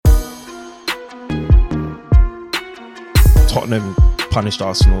Tottenham punished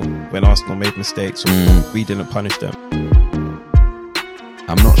Arsenal when Arsenal made mistakes, or we didn't punish them.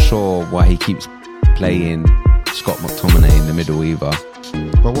 I'm not sure why he keeps playing Scott McTominay in the middle either.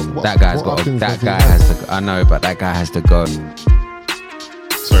 But That guy's got. That guy has to. I know, but that guy has to go.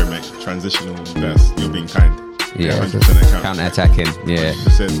 Sorry, mate. Transitional best. You're being kind. Yeah, 100% counter-attacking. Yeah,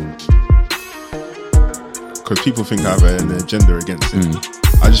 100%. Because people think I have an agenda against him.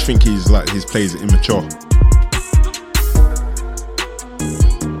 I just think his play is immature.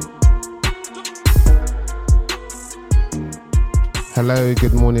 Hello,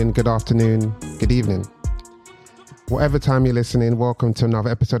 good morning, good afternoon, good evening. Whatever time you're listening, welcome to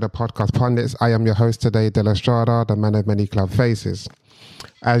another episode of Podcast Pundits. I am your host today, De La Strada, the man of many club faces.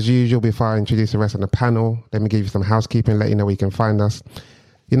 As usual, before I introduce the rest of the panel, let me give you some housekeeping, let you know where you can find us.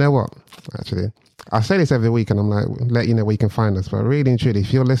 You know what? Actually, I say this every week and I'm like, let you know where you can find us. But really and truly,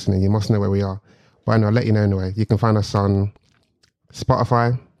 if you're listening, you must know where we are. But I know, I'll let you know anyway. You can find us on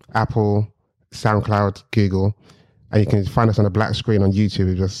Spotify, Apple, SoundCloud, Google. And you can find us on a black screen on YouTube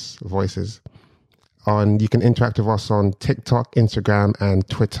with just voices. You can interact with us on TikTok, Instagram, and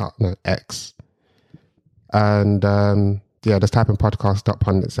Twitter, X. And just type in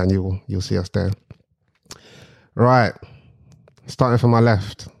podcast.pundits and you'll see us there. Right. Starting from my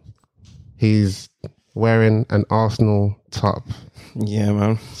left, he's wearing an Arsenal top. Yeah,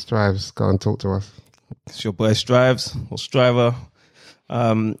 man. Strives, go and talk to us. It's your boy Strives or Striver.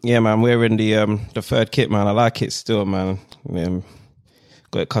 Yeah, man. Wearing the third kit, man. I like it still, man.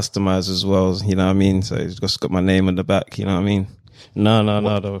 Got it customized as well. You know what I mean? So it's just got my name on the back. You know what I mean? No.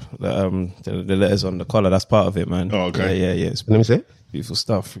 The letters on the collar. That's part of it, man. Oh, okay. Yeah. It's Let me see. beautiful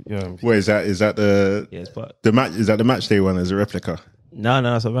stuff. Yeah. Where is that? Is that the match? Is that the match day one as a replica?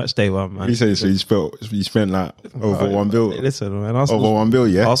 No, it's a match day one, man. You say so? You spent like over $1 billion. Listen, man. Over $1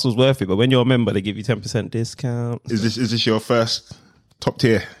 billion, yeah. Arsenal's worth it, but when you're a member, they give you 10% discount. Is this your first top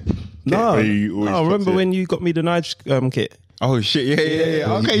tier? No, I remember when you got me the Nige kit? Oh shit!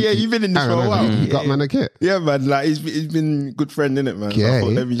 Yeah. Okay, yeah, you've been in this for a while. You got man a kit? Yeah, man. Like he's been a good friend, innit, man? So I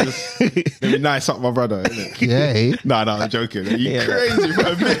thought, let me nice up my brother, innit? Yeah. No, I'm joking. Are you crazy for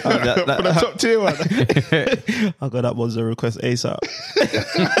a bit? For the top tier one. I got that one's a request ASAP.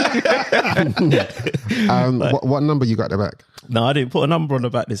 What number you got at the back? No, I didn't put a number on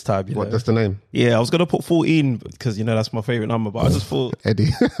the back this time. What? That's the name? Yeah, I was gonna put 14 because that's my favorite number, but I just thought Eddie.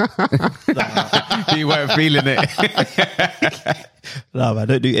 you weren't feeling it. no, man,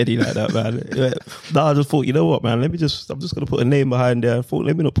 don't do Eddie like that, man. No, I just thought, you know what, man? I'm just gonna put a name behind there. I thought,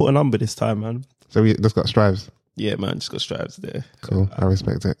 let me not put a number this time, man. So we just got Strives. Yeah, man, just got Strives there. Cool, I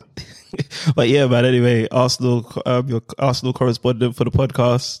respect it. But yeah, man. Anyway, Arsenal, your Arsenal correspondent for the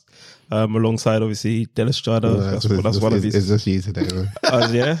podcast. Alongside obviously De La Strada. That's one of his. It's just you today, man.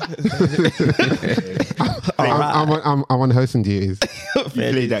 Yeah. I'm on hosting duties. You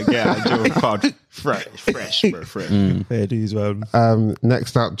play that guy, Joe Card. Fresh, bro. Fair dues, man.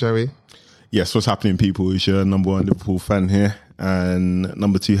 Next up, Joey. Yes, what's happening, people? It's your number one Liverpool fan here, and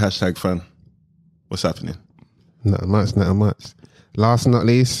number 2 hashtag fan. What's happening? Not much. Last but not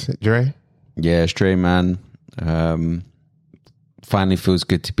least, Dre. Yeah, Stray man. Finally feels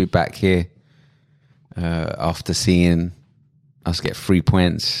good to be back here after seeing us get 3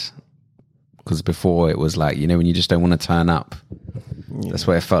 points. Because before it was like, when you just don't want to turn up. Yeah. That's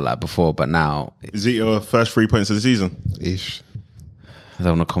what it felt like before. But now... Is it your first 3 points of the season? Ish. I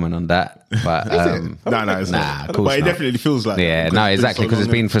don't want to comment on that. But no, it's not. Of course but it not. Definitely feels like yeah, that. No, exactly. Because So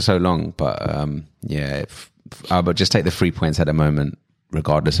it's been for so long. But I would just take the 3 points at the moment,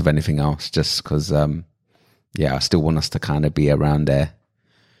 regardless of anything else. Just because... I still want us to kind of be around there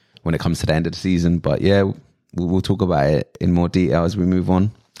when it comes to the end of the season. But yeah, we'll talk about it in more detail as we move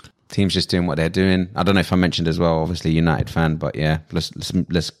on. Team's just doing what they're doing. I don't know if I mentioned as well, obviously United fan, but yeah, let's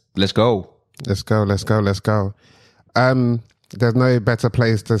go. Let's go. There's no better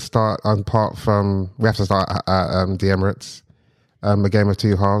place to start apart from, we have to start at the Emirates. A game of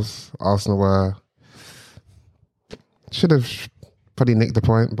two halves. Arsenal should have probably nicked the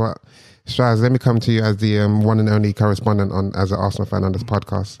point, but Straz, let me come to you as the one and only correspondent as an Arsenal fan on this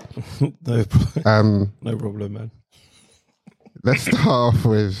podcast. No problem, man. Let's start off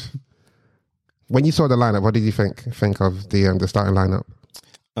with, when you saw the lineup, what did you think of the starting lineup?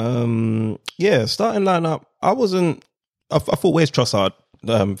 Starting lineup. I thought, where's Trossard?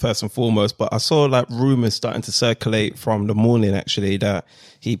 First and foremost, but I saw like rumours starting to circulate from the morning actually that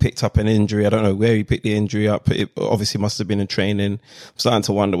he picked up an injury. I don't know where he picked the injury up. It obviously must have been in training. I'm starting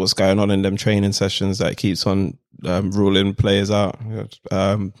to wonder what's going on in them training sessions that keeps on ruling players out.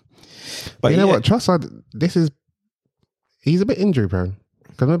 But you know what, Trossard, he's a bit injury prone.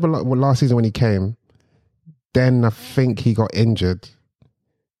 Because I remember last season when he came, then I think he got injured.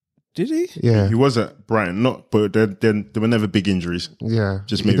 Did he? Yeah. He was at Brighton, but there were never big injuries. Yeah.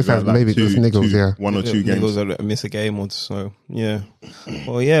 Just He maybe just had like just niggles, yeah. one or two games. Niggles miss a game or so. Yeah.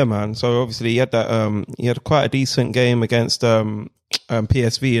 Well, yeah, man. So obviously he had that. He had quite a decent game against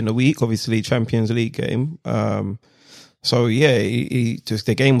PSV in the week. Obviously Champions League game. So yeah, he just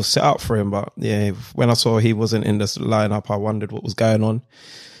the game was set up for him. But yeah, when I saw he wasn't in this lineup, I wondered what was going on.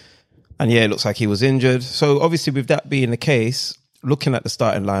 And yeah, it looks like he was injured. So obviously, with that being the case, looking at the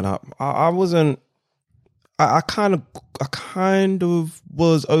starting lineup, I wasn't. I kind of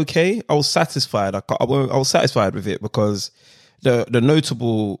was okay. I was satisfied. I was satisfied with it because the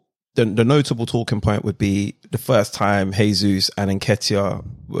notable talking point would be the first time Jesus and Nketiah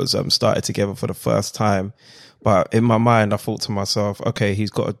was started together for the first time. But in my mind, I thought to myself, okay,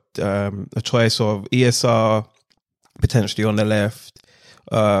 he's got a choice of ESR potentially on the left,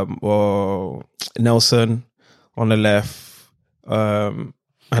 or Nelson on the left, and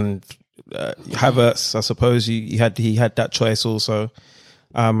Havertz. I suppose he had that choice also.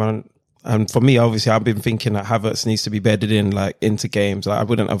 And for me, obviously, I've been thinking that Havertz needs to be bedded in like into games. Like, I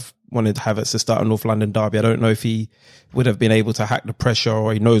wouldn't have wanted Havertz to start a North London derby. I don't know if he would have been able to hack the pressure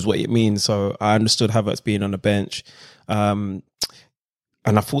or he knows what it means. So I understood Havertz being on the bench. And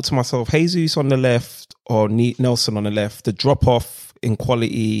I thought to myself, Jesus on the left or Nelson on the left, the drop off in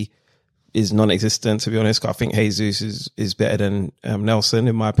quality is non-existent, to be honest. I think Jesus is better than Nelson,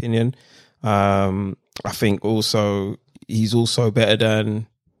 in my opinion. I think also he's also better than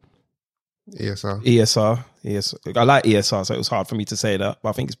ESR. I like ESR, so it was hard for me to say that. But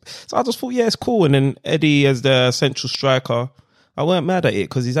I think so I just thought, yeah, it's cool. And then Eddie as the central striker, I weren't mad at it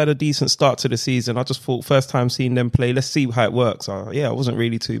because he's had a decent start to the season. I just thought first time seeing them play, let's see how it works. I wasn't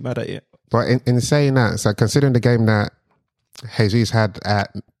really too mad at it. But in saying that, so considering the game that Jesus had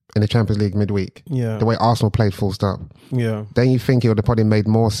in the Champions League midweek, the way Arsenal played full stop, then you think it would have probably made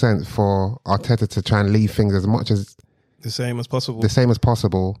more sense for Arteta to try and leave things as much as the same as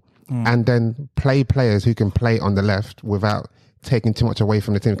possible. And then play players who can play on the left without taking too much away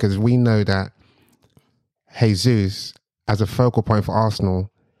from the team. Because we know that Jesus, as a focal point for Arsenal,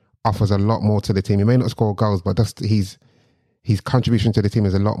 offers a lot more to the team. He may not score goals, but his contribution to the team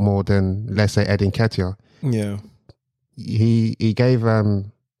is a lot more than, let's say, Eddie Nketiah. Yeah. He gave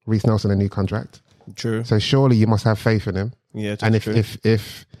Reece Nelson a new contract. True. So surely you must have faith in him. Yeah, and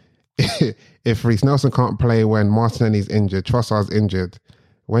if Reece Nelson can't play when Martinelli's injured, Trossard's injured,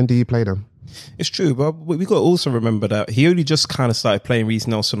 when do you play them? It's true, but we got to also remember that he only just kind of started playing Reece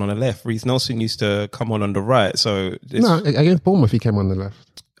Nelson on the left. Reece Nelson used to come on the right. So no, against Bournemouth he came on the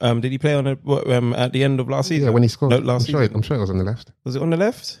left. Did he play on at the end of last season? Yeah, when he scored. No, season. I'm sure it was on the left. Was it on the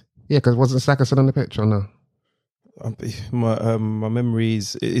left? Yeah, because wasn't Saka still on the pitch or no? My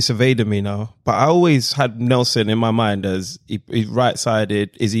memories, it's evaded me now. But I always had Nelson in my mind as he's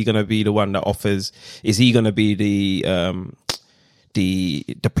right-sided. Is he going to be the one that offers? Is he going to be the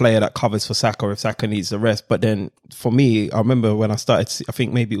player that covers for Saka if Saka needs the rest? But then for me, I remember when I started, I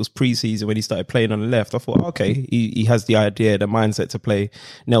think maybe it was pre-season when he started playing on the left, I thought, okay, he has the idea, the mindset to play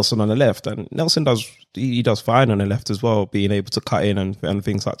Nelson on the left. And Nelson does fine on the left as well, being able to cut in and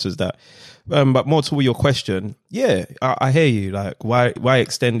things such as that. But more to your question, yeah, I hear you. Like, why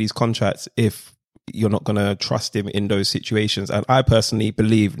extend these contracts if you're not going to trust him in those situations? And I personally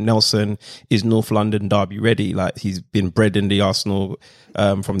believe Nelson is North London derby ready. Like, he's been bred in the Arsenal,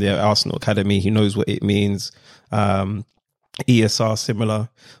 from the Arsenal academy. He knows what it means. ESR similar,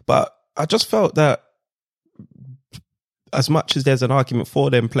 but I just felt that as much as there's an argument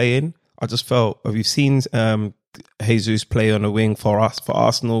for them playing, I just felt, we've seen Jesus play on the wing for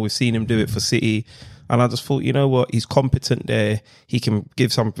Arsenal. We've seen him do it for City. And I just thought, you know what, he's competent there. He can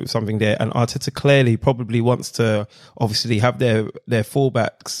give something there. And Arteta clearly probably wants to obviously have their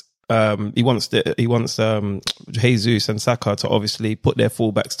fullbacks. He wants Jesus and Saka to obviously put their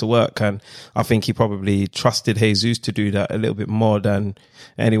fullbacks to work. And I think he probably trusted Jesus to do that a little bit more than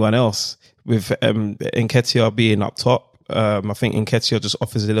anyone else. With Nketiah being up top, I think Nketiah just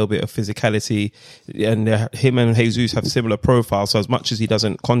offers a little bit of physicality, and him and Jesus have similar profiles. So as much as he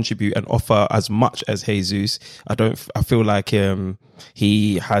doesn't contribute and offer as much as Jesus, I feel like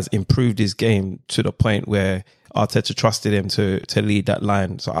he has improved his game to the point where Arteta trusted him to lead that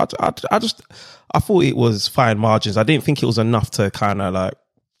line. So I thought it was fine margins. I didn't think it was enough to kind of like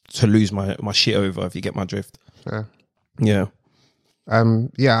to lose my shit over, if you get my drift. Yeah.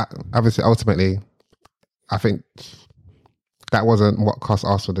 Yeah. Obviously, ultimately, I think that wasn't what cost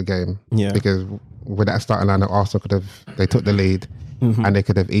Arsenal the game. Yeah. Because with that starting line, Arsenal they took the lead, and they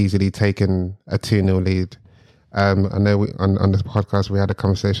could have easily taken a 2-0 lead. I know on this podcast we had a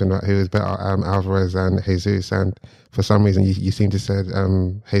conversation about who was better, Alvarez and Jesus, and for some reason you seem to say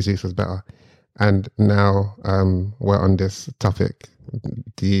Jesus was better. And now we're on this topic.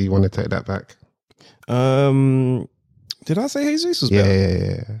 Do you want to take that back? Did I say Jesus was better?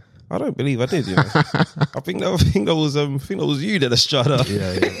 Yeah. I don't believe I did. You know? I think that was you that Estrada.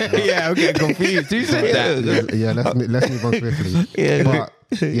 Yeah, I'm getting confused. Who said that? Yeah, let's move on swiftly.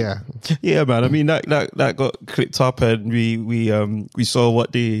 Yeah, man. I mean that got clipped up, and we saw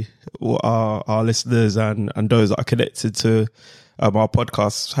what our listeners and those that are connected to our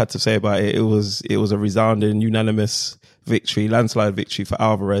podcast had to say about it. It was a resounding, unanimous victory, landslide victory for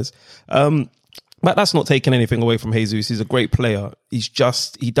Alvarez. But that's not taking anything away from Jesus. He's a great player. He's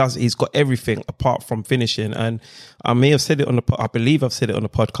got everything apart from finishing. And I may have said it I believe I've said it on the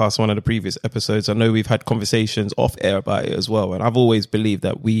podcast, one of the previous episodes. I know we've had conversations off air about it as well. And I've always believed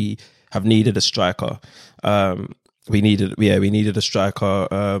that we have needed a striker. We needed a striker.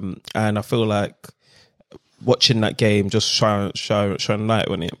 And I feel like watching that game just shine light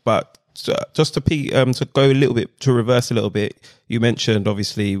on it. But just to go a little bit, to reverse a little bit, you mentioned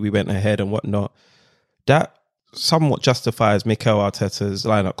obviously we went ahead and whatnot. That somewhat justifies Mikel Arteta's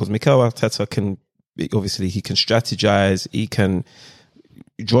lineup, because Mikel Arteta can strategize, he can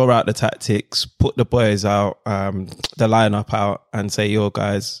draw out the tactics, put the boys out, the lineup out, and say, "Yo,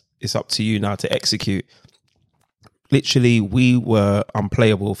 guys, it's up to you now to execute." Literally, we were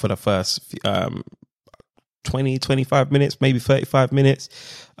unplayable for the first 20, 25 minutes, maybe 35 minutes.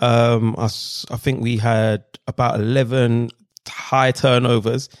 I think we had about 11 high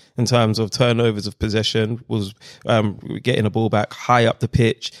turnovers in terms of turnovers of possession, was getting the ball back high up the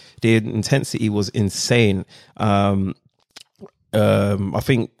pitch. The intensity was insane. I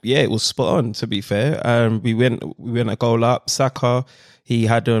think, it was spot on, to be fair. We went a goal up. Saka, he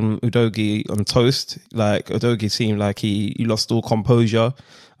had Udogie on toast. Like, Udogie seemed like he lost all composure.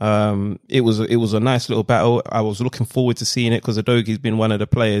 It was a nice little battle. I was looking forward to seeing it, because Udogie's been one of the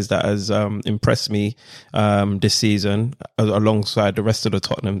players that has impressed me this season alongside the rest of the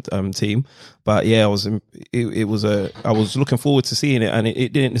Tottenham team. But yeah, I was looking forward to seeing it, and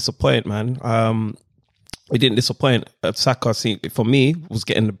it didn't disappoint, man. It didn't disappoint. Saka, for me, was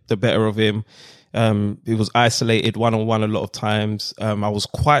getting the better of him. He was isolated one-on-one a lot of times. I was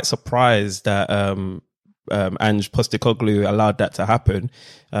quite surprised that Ange Postecoglou allowed that to happen,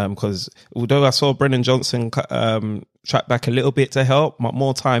 because although I saw Brennan Johnson track back a little bit to help,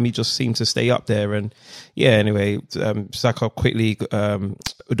 more time he just seemed to stay up there. And anyway, Saka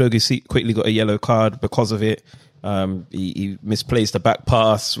Udogie quickly got a yellow card because of it. He misplaced the back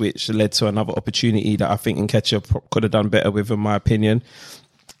pass, which led to another opportunity that I think Nketiah could have done better with, in my opinion.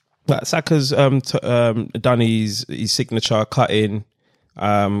 But Saka's done his signature cut in,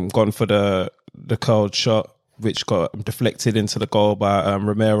 gone for the curled shot, which got deflected into the goal by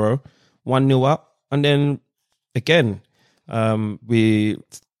Romero. 1-0 up, and then again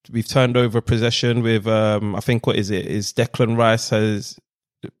we've turned over possession with I think, what is it? Is Declan Rice has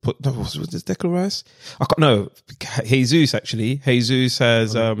put? No, was this Declan Rice? Jesus actually. Jesus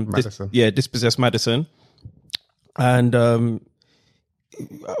has dispossessed Maddison, and the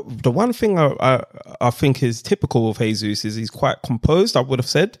one thing I think is typical of Jesus is he's quite composed, I would have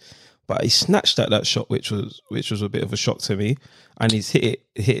said. But he snatched at that shot, which was a bit of a shock to me, and he's hit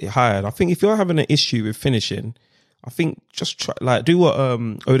it high. And I think if you're having an issue with finishing, I think just do what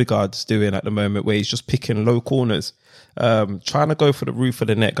Odegaard's doing at the moment, where he's just picking low corners, trying to go for the roof of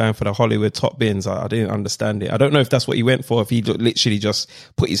the net, going for the Hollywood top bins. I didn't understand it. I don't know if that's what he went for, if he literally just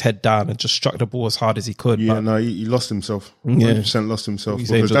put his head down and just struck the ball as hard as he could. Yeah, no, he lost himself. 100% lost himself,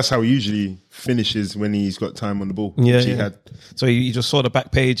 because that's how he usually finishes when he's got time on the ball. Yeah, he had. So you just saw the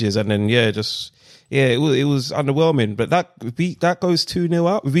back pages, and then it was underwhelming. But that goes 2-0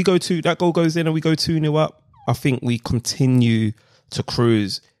 up. If that goal goes in and we go 2-0 up, I think we continue to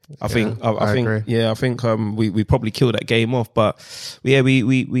cruise. I think we probably killed that game off, but we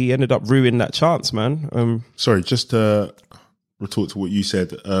ended up ruining that chance, man. Sorry, just to retort to what you said.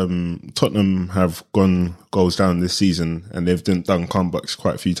 Tottenham have gone goals down this season, and they've done comebacks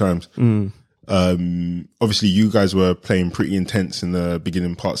quite a few times. Obviously, you guys were playing pretty intense in the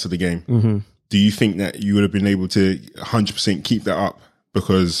beginning parts of the game. Mm-hmm. Do you think that you would have been able to 100% keep that up?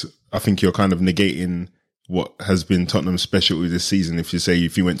 Because I think you're kind of negating what has been Tottenham's specialty this season. If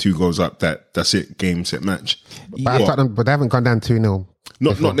you went 2 goals up, that's it, game, set, match. But they haven't gone down 2-0.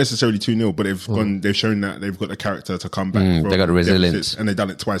 Not necessarily 2-0, but they've shown that they've got the character to come back. They got the resilience, and they've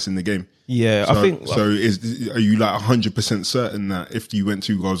done it twice in the game. Yeah, so, I think. So are you like 100% certain that if you went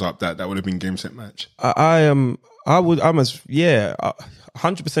 2 goals up, that would have been game, set, match? I am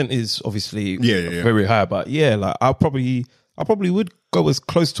 100% is obviously Yeah. very high, but like I probably would go as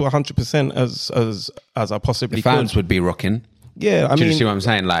close to 100% as I possibly Fans could. would be rocking. Yeah, I Do you mean, see what I'm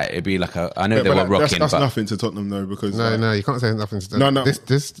saying? Like, it'd be like I know they were rocking, that's but nothing to Tottenham though, because No, you can't say nothing. No.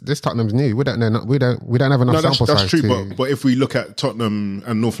 This Tottenham's new. We don't know. We don't have enough sample that's size. true. But if we look at Tottenham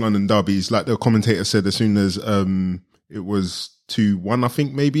and North London derbies, like the commentator said, as soon as it was 2-1, I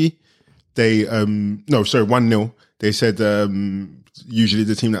think maybe they 1-0. They said usually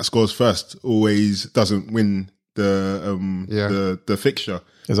the team that scores first always doesn't win the fixture.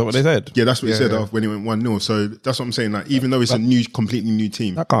 is that what they said? Yeah, that's what he said yeah. when he went 1-0. So that's what I'm saying. Like, even though it's a completely new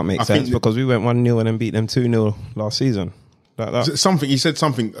team, That can't make I sense think because we went 1-0 and then beat them 2-0 last season. he said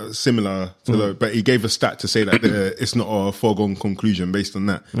something similar to but he gave a stat to say that it's not a foregone conclusion based on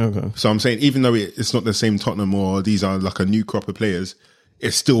that. Okay. So I'm saying, even though it's not the same Tottenham or these are like a new crop of players,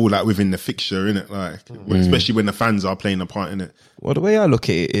 it's still like within the fixture, innit? Like, especially when the fans are playing a part in it. Well, the way I look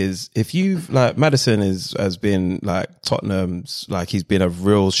at it is, if you've like Maddison has been like Tottenham's, like he's been a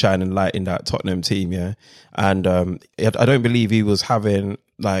real shining light in that Tottenham team, yeah. And I don't believe he was having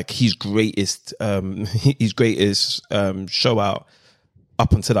like his greatest show out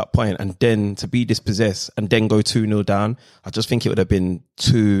up until that point, and then to be dispossessed and then go 2-0 down. I just think it would have been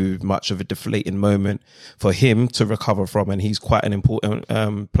too much of a deflating moment for him to recover from, and he's quite an important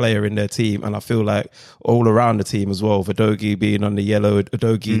player in their team. And I feel like all around the team as well, Udogie being on the yellow,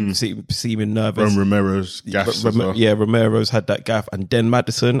 Udogie seeming nervous. Romero's gaffes as well. Yeah, Romero's had that gaff, and then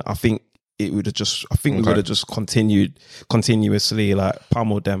Maddison, I think we would have just continuously like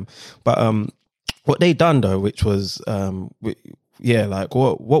pummeled them. But what they done though, which was like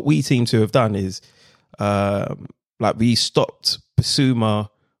what we seem to have done is like we stopped Basuma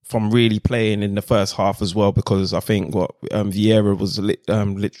from really playing in the first half as well, because I think Vieira was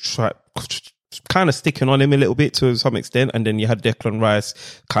kind of sticking on him a little bit to some extent, and then you had Declan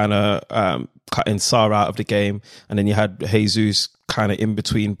Rice kind of cutting Sarr out of the game, and then you had Jesus kind of in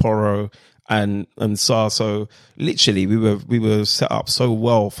between Porro and Sarr. So literally we were set up so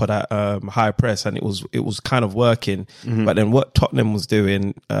well for that high press, and it was kind of working. But then what Tottenham was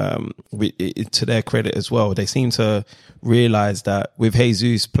doing, to their credit as well, they seem to realize that with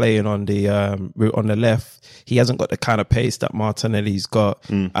Jesus playing on the left, he hasn't got the kind of pace that Martinelli's got,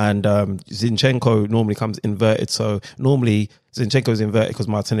 and Zinchenko normally comes inverted. So normally Zinchenko's inverted because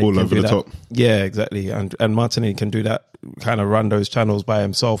Martinelli all can over do the that. top. Yeah, exactly. And Martinelli can do that, kind of run those channels by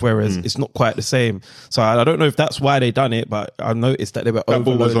himself, whereas it's not quite the same. So I don't know if that's why they done it, but I noticed that they were That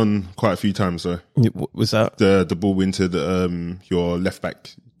ball was overloaded. on quite a few times though. Was that? The ball into your left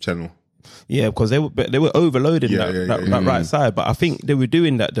back channel. Yeah, because they were overloading that right side. But I think they were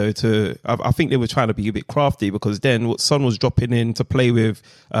doing that though I think they were trying to be a bit crafty, because then what Son was dropping in to play with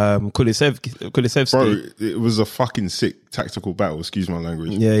Kulusevski. Bro, it was a fucking sick tactical battle. Excuse my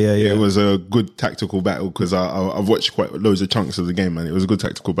language. Yeah. It was a good tactical battle, because I've watched quite loads of chunks of the game, man. It was a good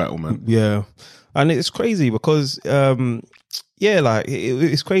tactical battle, man. Yeah, and it's crazy because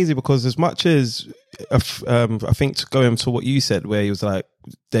it's crazy because as much as I think, to go into what you said, where he was like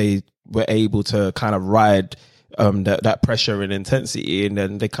they were able to kind of ride that pressure and intensity, and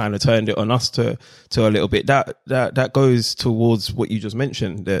then they kind of turned it on us to a little bit. That goes towards what you just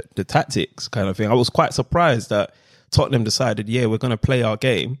mentioned, the tactics kind of thing. I was quite surprised that Tottenham decided, we're going to play our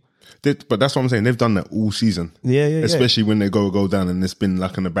game. But that's what I'm saying. They've done that all season. Yeah. Especially when they go down and it's been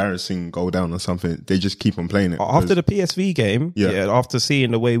like an embarrassing goal down or something. They just keep on playing it. After the PSV game, after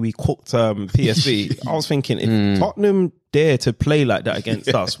seeing the way we cooked PSV, I was thinking, if Tottenham dare to play like that against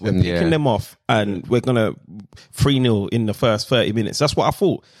us, we're picking them off and we're going to 3-0 in the first 30 minutes. That's what I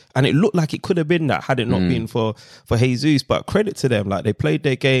thought. And it looked like it could have been that had it not been for Jesus. But credit to them, like they played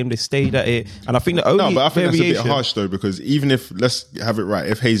their game, they stayed at it. And I think the only but I think variation, that's a bit harsh though, because even if, let's have it right,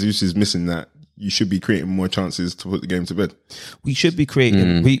 if Jesus is missing that, you should be creating more chances to put the game to bed. We should be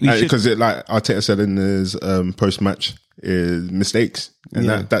creating. Because like Arteta said in his post-match, is mistakes. And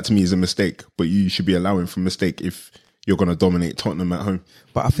that to me is a mistake. But you should be allowing for mistake if you're going to dominate Tottenham at home.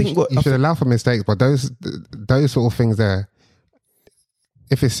 But I think you should allow for mistakes, but those sort of things there,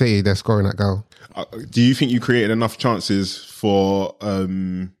 if it's City, they're scoring that goal. Do you think you created enough chances for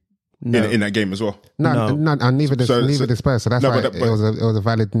in that game as well? No, and neither did Spurs. So that's why it was a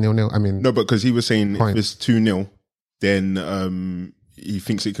valid 0-0. I mean, no, but because he was saying if it's 2-0, then he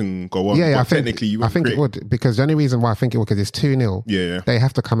thinks it can go on. Yeah, but technically you I think it would, because the only reason why I think it would, because it's 2-0. Yeah. They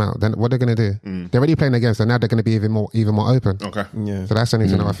have to come out. Then what they're going to do? They're already playing against, and now they're going to be even more open. Okay. Yeah. So that's the only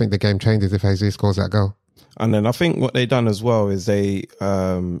reason I think the game changes if Jesus scores that goal. And then I think what they done as well is they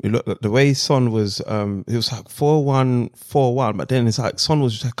look at the way Son was it was like 4-1, but then it's like Son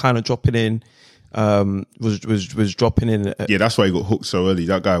was kind of dropping in, was dropping in. Yeah, that's why he got hooked so early.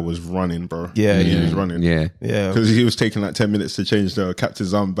 That guy was running, bro. Yeah, he was running. Yeah. Because he was taking like 10 minutes to change the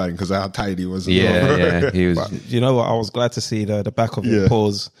captain's armband because of how tired he was. He was. But you know what? I was glad to see the back of his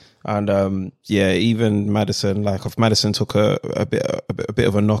paws. And even Maddison, like if Maddison took a bit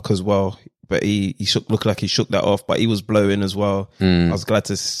of a knock as well, but he looked like he shook that off, but he was blowing as well. I was glad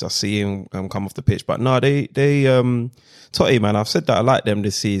to see him come off the pitch. But no, they Totty, man, I've said that I like them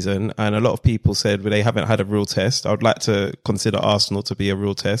this season, and a lot of people said they haven't had a real test. I would like to consider Arsenal to be a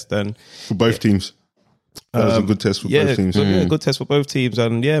real test, and for both teams. That was a good test for both teams. Good test for both teams.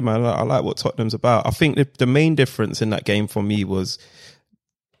 And yeah, man, I like what Tottenham's about. I think the main difference in that game for me was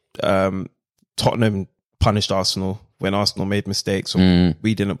Tottenham punished Arsenal when Arsenal made mistakes.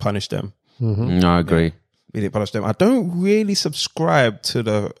 We didn't punish them. No, I agree. We didn't punish them. I don't really subscribe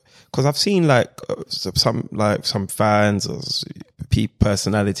to because I've seen some fans or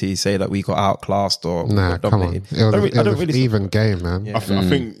personalities say that we got outclassed or dominated. Come on. It was an even game, man. I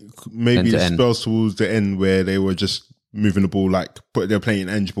think maybe it spells towards the end where they were just moving the ball they're playing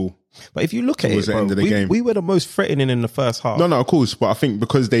Ange ball. But if you look at it, bro, end of the game. We were the most threatening in the first half. No, of course. But I think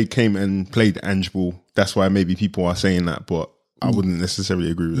because they came and played Ange ball, that's why maybe people are saying that. But I wouldn't necessarily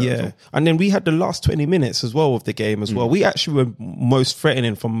agree with that. Yeah. And then we had the last 20 minutes as well of the game as well. We actually were most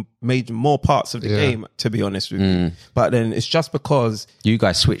threatening from more parts of the game, to be honest with you. But then it's just because you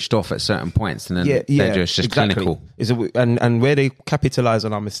guys switched off at certain points and then they're just exactly. Clinical. And where they capitalize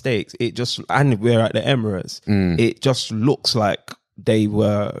on our mistakes, and we're at the Emirates, it just looks like they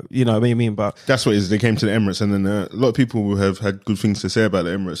were, you know what I mean? But that's what it is. They came to the Emirates, and then a lot of people have had good things to say about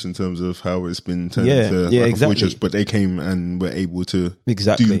the Emirates in terms of how it's been turned into exactly. fortress, but they came and were able to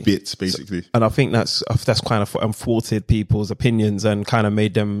do bits, basically. And I think that's kind of thwarted people's opinions and kind of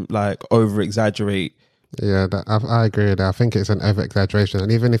made them over exaggerate. Yeah, I agree with that. I think it's an over exaggeration,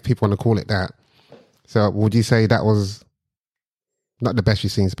 and even if people want to call it that, so would you say that was not the best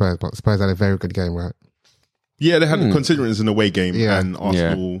you've seen Spurs, but Spurs had a very good game, right? Yeah, they had considering it's an away game, and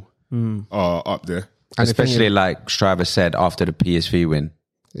Arsenal are up there. And especially like Striver said after the PSV win,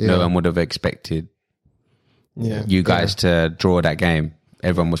 no one would have expected you guys to draw that game.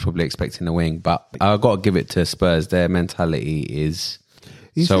 Everyone was probably expecting the win, but I got to give it to Spurs. Their mentality is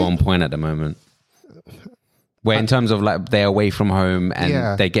on point at the moment. Where in terms of they're away from home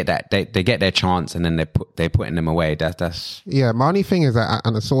and they get that they get their chance and then they're putting them away. That's my only thing is that,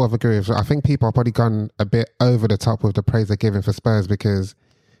 and I sort of agree with. I think people have probably gone a bit over the top with the praise they're giving for Spurs because,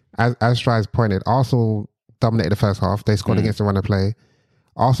 as Strives pointed, Arsenal dominated the first half. They scored against the run of play.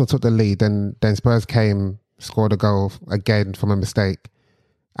 Arsenal took the lead. Then Spurs came, scored a goal again from a mistake,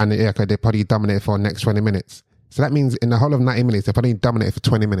 and they probably dominated for the next 20 minutes. So that means in the whole of 90 minutes, they're probably dominated for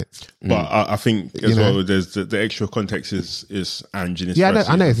 20 minutes. But I think as well, there's the extra context is Ange in his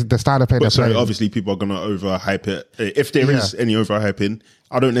I know it's the style of play. So obviously people are going to overhype it. If there is any overhyping,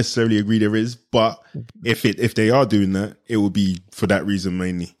 I don't necessarily agree there is. But if they are doing that, it will be for that reason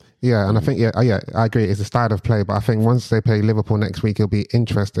mainly. Yeah, and I think I agree. It's a style of play, but I think once they play Liverpool next week, it'll be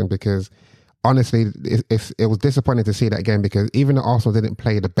interesting because honestly, it was disappointing to see that game because even though Arsenal didn't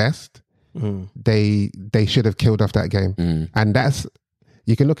play the best. They should have killed off that game, and that's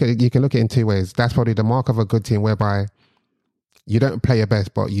you can look at it in two ways. That's probably the mark of a good team, whereby you don't play your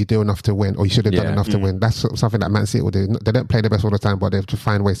best, but you do enough to win, or you should have done enough to win. That's something that Man City will do. They don't play the best all the time, but they have to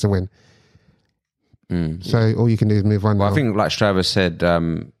find ways to win. So all you can do is move on. Well, I think, like Straver said,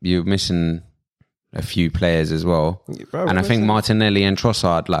 you're missing a few players as well, and I think Martinelli and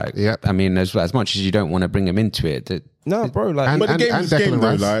Trossard. I mean, as much as you don't want to bring them into it. But the game was game though.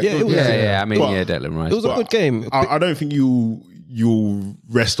 I mean, Declan Rice. It was a good game. I don't think you'll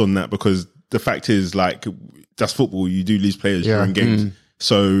rest on that because the fact is, that's football. You do lose players during games.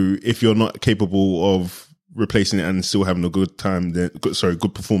 So if you're not capable of replacing it and still having a good time,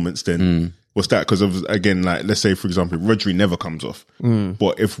 good performance, then what's that? Because again, let's say for example, Rodri never comes off.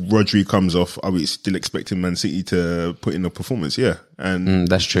 But if Rodri comes off, are we still expecting Man City to put in a performance? Yeah, and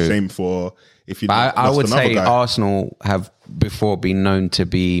that's true. Same for. I would say Arsenal have before been known to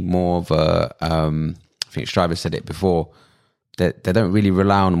be more of a. I think Striver said it before that they don't really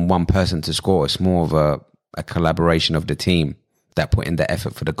rely on one person to score. It's more of a collaboration of the team that put in the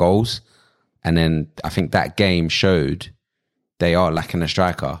effort for the goals, and then I think that game showed they are lacking a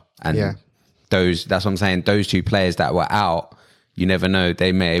striker, and that's what I'm saying. Those two players that were out, you never know.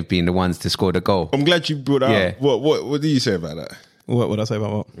 They may have been the ones to score the goal. I'm gled you brought that up. What do you say about that? What would I say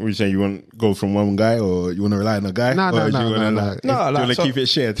about what? Were you saying you want to go from one guy or you want to rely on a guy? No. Do you want to keep it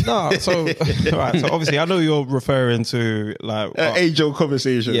shared? No, so right. So obviously I know you're referring to an age-old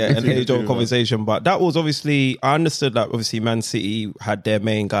conversation. Yeah, an age-old conversation. But that was obviously, I understood that obviously Man City had their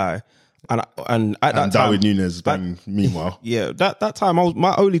main guy. and at that time, Darwin Núñez bang. Meanwhile, yeah, that time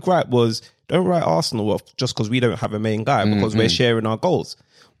my only gripe was don't write Arsenal off just because we don't have a main guy because we're sharing our goals.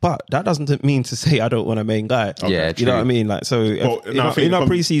 But that doesn't mean to say I don't want a main guy. Okay. Yeah, you know what I mean. Like so, in our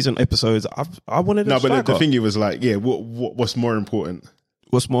preseason episodes, I wanted a striker. But the thing was like, what's more important?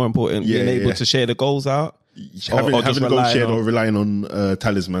 What's more important? Being able to share the goals out, having the goals shared, or relying on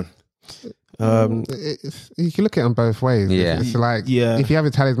talisman. You can look at it on both ways. Yeah. It's like if you have a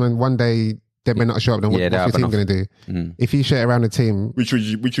talisman, one day they may not show up. Then what's your team going to do? If you share it around the team, which would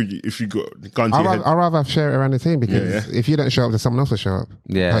you if you got gone to your head? I'd rather share it around the team because if you don't show up, then someone else will show up.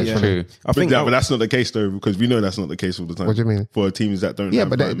 Yeah, that's true. But that's not the case though, because we know that's not the case all the time. What do you mean? For teams that don't, yeah,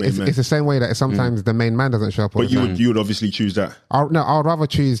 but it's the same way that sometimes the main man doesn't show up. But you would obviously choose that. I'd rather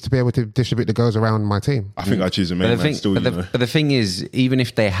choose to be able to distribute the goals around my team. I think I choose a main man still. But the thing is, even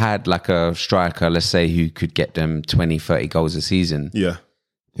if they had like a striker, let's say, who could get them 20, 30 goals a season,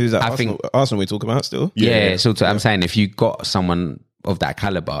 who's that? I think Arsenal we're talking about still. So I'm saying if you got someone of that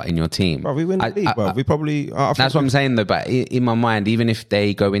caliber in your team, bro, we win the league, bro. We probably. That's what I'm saying though. But in my mind, even if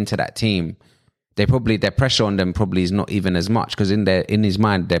they go into that team, their pressure on them probably is not even as much because in his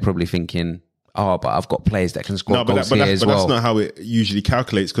mind they're probably thinking, oh, but I've got players that can score goals here as well. But that's not how it usually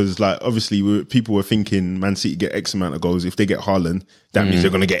calculates because, like, obviously people were thinking Man City get X amount of goals. If they get Haaland, that means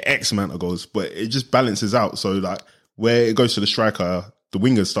they're going to get X amount of goals. But it just balances out. So, like, where it goes to the striker, the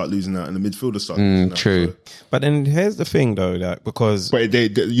wingers start losing out and the midfielders start losing out. True. So. But then here's the thing, though, that because... But they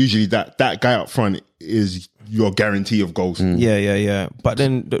usually that guy up front is your guarantee of goals. Yeah. But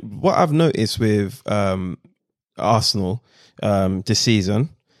then what I've noticed with Arsenal this season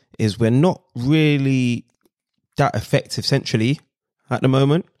is we're not really that effective centrally at the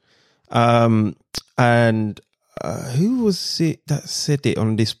moment. And who was it that said it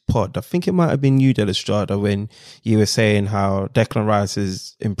on this pod? I think it might have been you, De La Strada, when you were saying how Declan Rice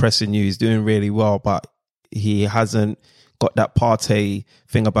is impressing you. He's doing really well, but he hasn't got that Partey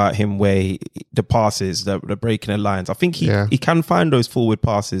thing about him where the passes, the breaking the lines. I think he can find those forward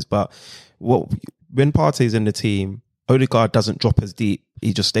passes, but when Partey's in the team, Odegaard doesn't drop as deep.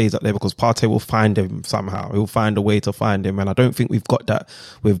 He just stays up there because Partey will find him somehow. He'll find a way to find him. And I don't think we've got that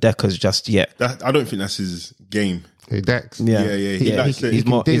with Deckers just yet. I don't think that's his game. Dex. Yeah. He likes to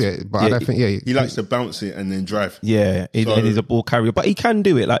do it, but I don't think, he likes to bounce it and then drive. Yeah, and he's a ball carrier. But he can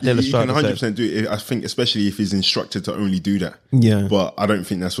do it, like De La Strada said. He can 100% do it, I think, especially if he's instructed to only do that. Yeah. But I don't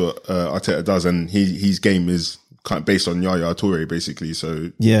think that's what Arteta does. And his game is kind of based on Yaya Toure, basically.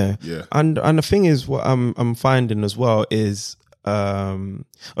 So yeah. And the thing is, what I'm finding as well is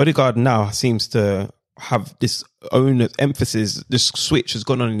Odegaard now seems to have this own emphasis. This switch has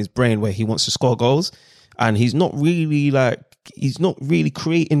gone on in his brain where he wants to score goals, and he's not really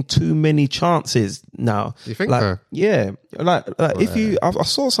creating too many chances now. You think so? Yeah. If I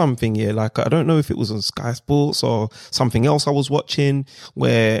saw something here, like I don't know if it was on Sky Sports or something else I was watching,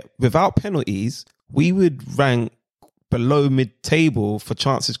 where without penalties we would rank below mid-table for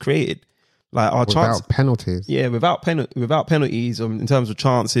chances created. Like our without penalties. Yeah, without penalties in terms of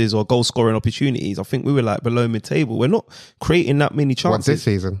chances or goal scoring opportunities, I think we were like below mid-table. We're not creating that many chances. What, this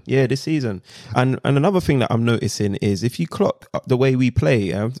season? Yeah, this season. And another thing that I'm noticing is if you clock the way we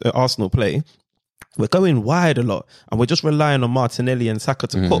play, Arsenal play, we're going wide a lot and we're just relying on Martinelli and Saka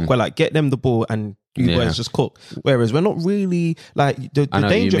to cook. We're like, get them the ball and you guys just cook. Whereas we're not really like the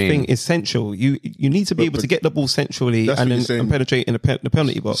danger thing is central. You need to be able to get the ball centrally and then penetrate in the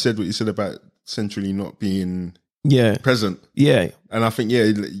penalty box. You said what you said about centrally not being present. Yeah. And I think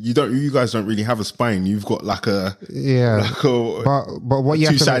you guys don't really have a spine. You've got like a but what you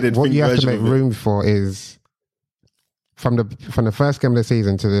have to make room for is from the first game of the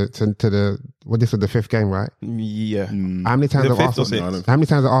season to the this was the fifth game, right? Yeah. How many times have Arsenal? How many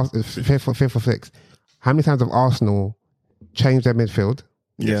times have Arsenal? Fifth or sixth? How many times have Arsenal changed their midfield?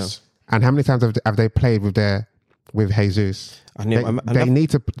 Yes. And how many times have they played with Jesus? They need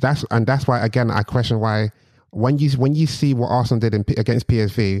to. That's why again I question why when you see what Arsenal did against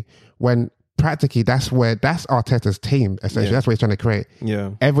PSV, when practically that's Arteta's team essentially. That's what he's trying to create.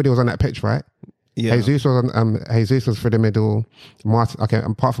 Yeah. Everybody was on that pitch, right? Yeah. Jesus was through the middle.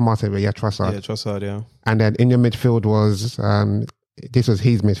 Apart from Martin, but Trossard. Yeah, Trossard, yeah. And then in your midfield was this was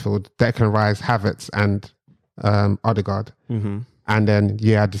his midfield: Declan Rice, Havertz, and Odegaard. Mm-hmm. And then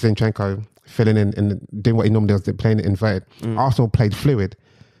you had Zinchenko filling in and doing what he normally does, playing it inverted. Arsenal played fluid.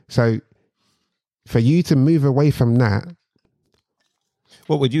 So for you to move away from that,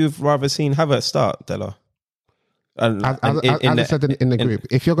 what would you have rather seen Havertz start, Della? As I said in the group,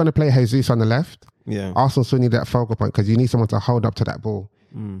 if you're going to play Jesus on the left, Arsenal still need that focal point because you need someone to hold up to that ball.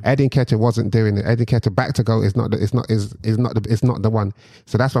 Eddie Nketiah wasn't doing it. Eddie Nketiah back to goal is not the one.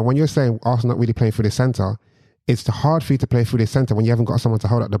 So that's why when you're saying Arsenal not really playing through the centre, it's hard for you to play through the centre when you haven't got someone to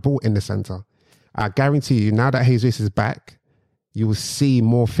hold up the ball in the centre. I guarantee you, now that Jesus is back, you will see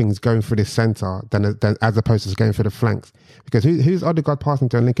more things going through the centre than as opposed to just going through the flanks. Because who's Odegaard passing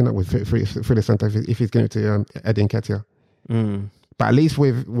to and linking up with through the centre if he's going to Eddie Nketiah? But at least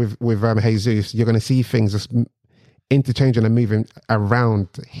with Jesus, you're going to see things just interchanging and moving around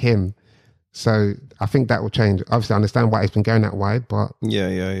him. So I think that will change. Obviously, I understand why he's been going that wide, but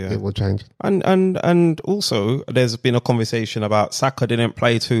it will change. And also, there's been a conversation about Saka didn't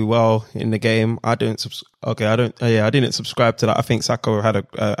play too well in the game. I didn't subscribe to that. I think Saka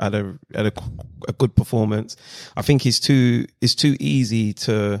had a good performance. I think it's too easy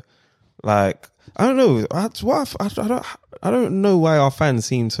to, like, I don't know. I don't know why our fans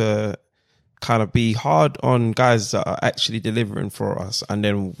seem to kind of be hard on guys that are actually delivering for us, and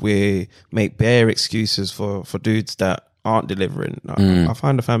then we make bare excuses for dudes that aren't delivering. I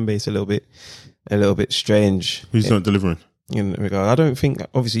find the fan base a little bit strange. Who's not delivering? In regard, I don't think.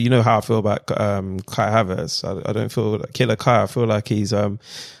 Obviously, you know how I feel about Kai Havertz. I don't feel like Killer Kai. I feel like he's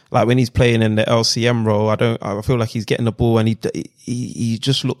like when he's playing in the LCM role. I feel like he's getting the ball and he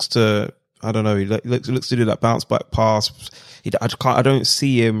just looks to. I don't know. He looks to do that bounce back pass. I don't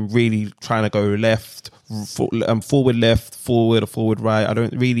see him really trying to go left, forward left, forward or forward right. I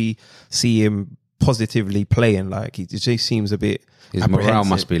don't really see him positively playing. Like he just seems a bit. His morale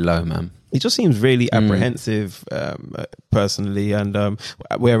must be low, man. He just seems really apprehensive, personally. And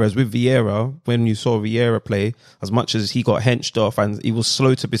whereas with Vieira, when you saw Vieira play, as much as he got henched off and he was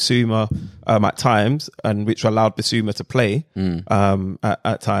slow to Bissouma at times, and which allowed Bissouma to play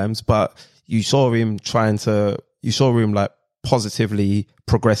at times, but you saw him like positively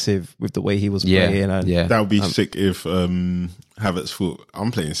progressive with the way he was playing. And that would be sick if Havertz thought,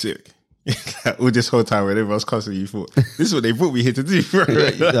 I'm playing sick. All this whole time when everyone's cussing, you thought, this is what they brought me here to do, bro.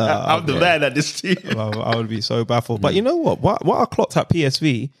 I'm the man at this team. I would be so baffled. But you know what I clocked at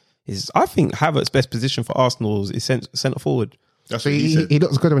PSV is I think Havertz's best position for Arsenal is centre forward. That's So what he said. he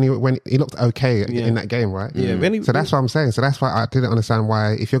looks good when he looked okay in that game, right? Yeah. So that's what I'm saying. So that's why I didn't understand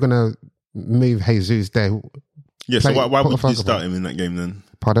why, if you're going to move Jesus there. Yeah, so why would you focus start on. him in that game then?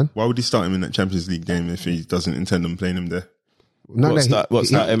 Pardon? Why would he start him in that Champions League game if he doesn't intend on playing him there? What's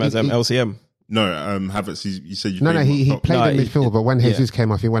that? Him as LCM? No, Havertz, you said you No, played him he up top. played in midfield, but when Jesus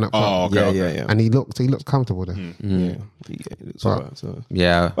came off, he went up front. Yeah. And he looked comfortable there. Yeah, it's all right, so.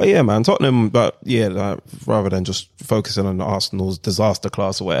 Yeah. But yeah, man, Tottenham. But yeah, like, rather than just focusing on Arsenal's disaster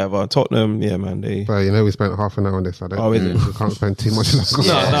class or whatever, Tottenham. Yeah, man. But we spent half an hour on this. I don't. Oh, is it? We can't spend too much.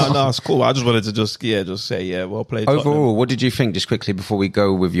 No, it's cool. I just wanted to just say well played. Overall, Tottenham. what did you think, just quickly before we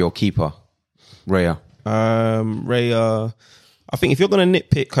go with your keeper, Raya? Raya. I think if you're going to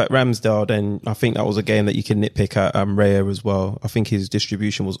nitpick at Ramsdale, then I think that was a game that you can nitpick at Raya as well. I think his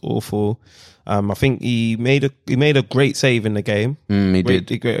distribution was awful. I think he made a great save in the game. He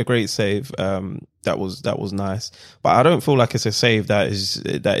did a great save. That was nice, but I don't feel like it's a save that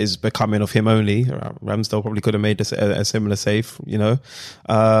is becoming of him only. Ramsdale probably could have made a similar save. You know,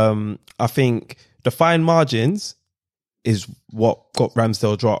 I think the fine margins is what got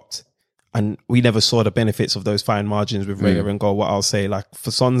Ramsdale dropped. And we never saw the benefits of those fine margins with Raya and goal. What I'll say, like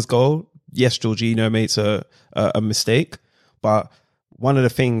for Son's goal, yes, Jorginho made a mistake, but one of the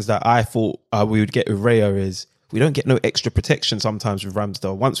things that I thought we would get with Raya is we don't get no extra protection sometimes with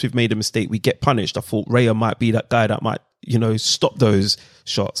Ramsdale. Once we've made a mistake, we get punished. I thought Raya might be that guy that might, stop those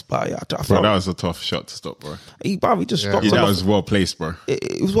shots. But yeah, I Bro, that was a tough shot to stop, bro. He just stopped. Yeah, that was well placed, bro.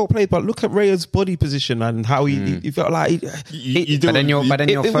 It was well played, but look at Raya's body position and how he felt like. But then your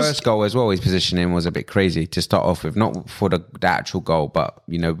first goal as well, his positioning was a bit crazy to start off with. Not for the actual goal, but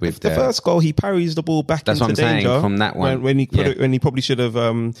with the first goal, he parries the ball back into danger. That's what I'm saying, from that one. When he probably should have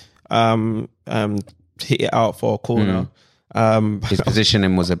hit it out for a corner. His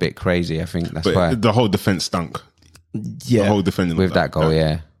positioning was a bit crazy. I think that's why the whole defense stunk. Yeah, the whole defending with that goal.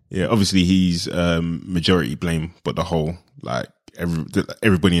 Yeah. Obviously he's majority blame, but the whole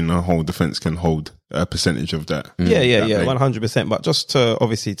everybody in the whole defense can hold a percentage of that. Yeah, 100%. But just to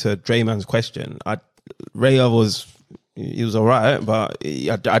Drayman's question, Raya was all right, but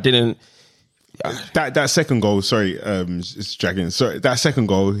I didn't. That second goal, sorry, it's dragging. Sorry, that second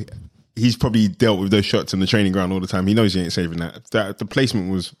goal. He's probably dealt with those shots in the training ground all the time. He knows he ain't saving that. The placement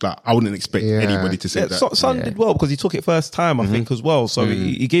was like, I wouldn't expect anybody to save that. Son did well because he took it first time, I think, as well. So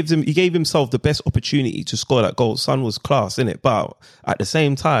he gave himself the best opportunity to score that goal. Son was class, innit? But at the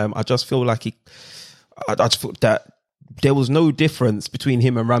same time, I just feel like I just thought that there was no difference between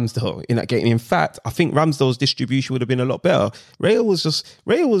him and Ramsdale in that game. In fact, I think Ramsdale's distribution would have been a lot better. Raya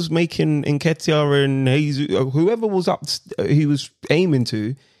was making Nketiah and Jesus, whoever was up, he was aiming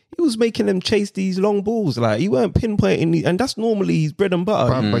to. He was making them chase these long balls. Like, he weren't pinpointing, and that's normally his bread and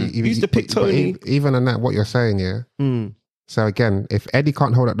butter. But he used to pick Tony. Even on that, what you're saying, yeah. So again, if Eddie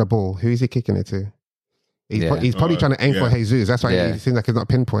can't hold up the ball, who's he kicking it to? He's probably trying to aim for Jesus. That's why it seems like he's not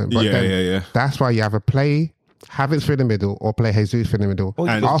pinpoint. But that's why you have a play Havertz through the middle or play Jesus through the middle.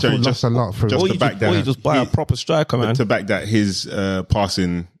 And Arsenal lost a lot through. Or you just buy a proper striker, man. To back that, his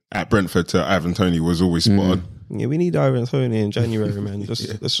passing at Brentford to Ivan Toney was always spot on. Yeah, we need Ivan Toney in January, man.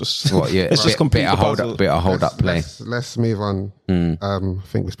 Let's just complete a hold up play. Let's move on. I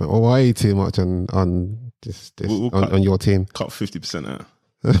think we spent way too much on this on your team. Cut 50% out.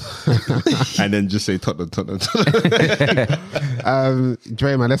 And then just say Tottenham.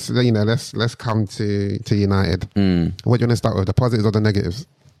 Dre, man, let's come to United. What do you want to start with, the positives or the negatives?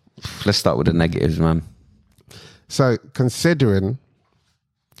 Let's start with the negatives, man. So, considering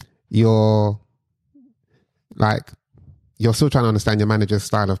you're still trying to understand your manager's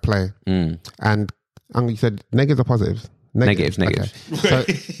style of play, and you said negatives or positives? Negatives. Okay. So,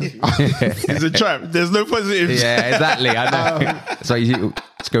 it's a trap. There's no positives. Yeah, exactly. I know. So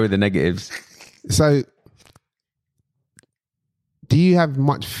let's go with the negatives. So, do you have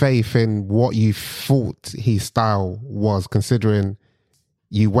much faith in what you thought his style was, considering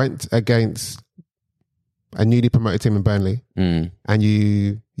you went against a newly promoted team in Burnley and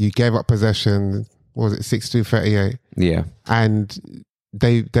you gave up possession, what was it, 6-2-38? Yeah. And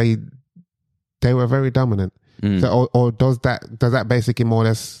they were very dominant. So, or does that basically more or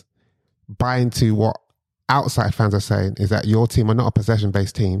less buy into what outside fans are saying, is that your team are not a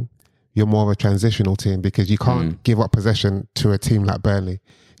possession-based team, you're more of a transitional team, because you can't give up possession to a team like Burnley.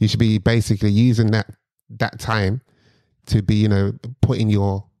 You should be basically using that time to be, putting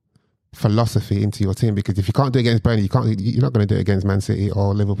your philosophy into your team, because if you can't do it against Burnley, you're not going to do it against Man City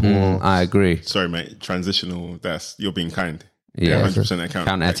or Liverpool. I agree. Sorry, mate. Transitional. You're being kind. Yeah, 100%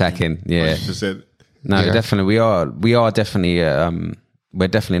 counter-attacking. Yeah, 100%. No, definitely. We are definitely. We're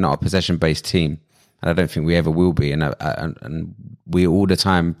definitely not a possession-based team, and I don't think we ever will be. And we all the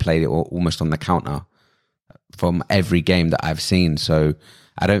time played it almost on the counter from every game that I've seen. So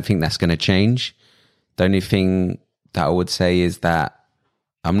I don't think that's going to change. The only thing that I would say is that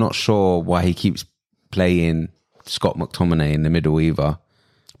I'm not sure why he keeps playing Scott McTominay in the middle either.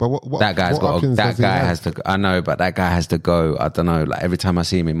 But that guy has to. I know, but that guy has to go. I don't know. Like, every time I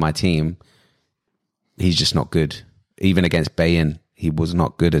see him in my team, he's just not good. Even against Bayern, he was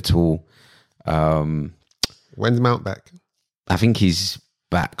not good at all. When's Mount back? I think he's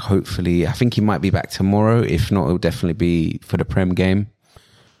back, hopefully. I think he might be back tomorrow. If not, it'll definitely be for the Prem game.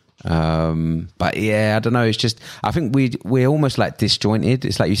 But yeah, I don't know. It's just, I think we're almost like disjointed.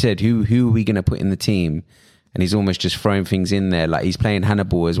 It's like you said, who are we going to put in the team? And he's almost just throwing things in there. Like, he's playing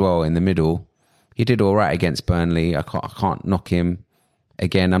Hannibal as well in the middle. He did all right against Burnley. I can't knock him.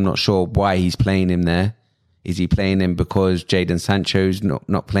 Again, I'm not sure why he's playing him there. Is he playing him because Jadon Sancho's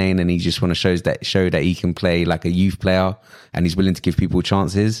not playing and he just want to show that he can play like a youth player and he's willing to give people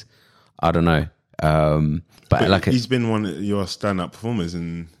chances? I don't know. But like, he's been one of your stand-up performers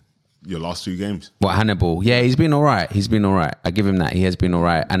in your last 2 games. What, Hannibal? Yeah, he's been all right. I give him that. He has been all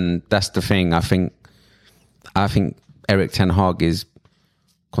right. And that's the thing. I think Erik ten Hag is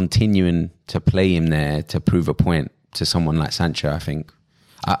continuing to play him there to prove a point to someone like Sancho, I think.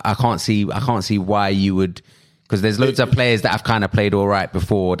 I can't see why you would, because there's loads of players that have kind of played all right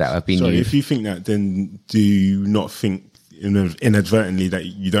before that have been. So if you think that, then do you not think inadvertently that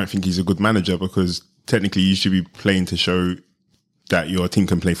you don't think he's a good manager? Because technically you should be playing to show that your team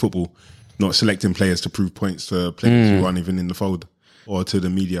can play football, not selecting players to prove points to players who aren't even in the fold or to the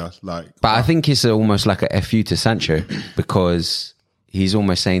media. But I think it's almost like a FU to Sancho, because he's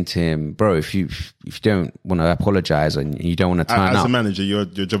almost saying to him, bro, if you don't want to apologize and you don't want to turn up. As a manager, your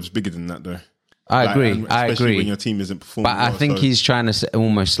job's bigger than that, though. I agree. Especially when your team isn't performing. But I think he's trying to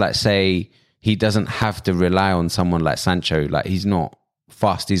almost like say he doesn't have to rely on someone like Sancho. Like, he's not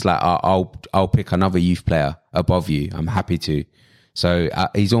fast. He's like, I'll pick another youth player above you. I'm happy to. So I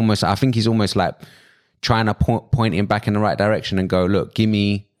think he's almost like trying to point him back in the right direction and go, look, give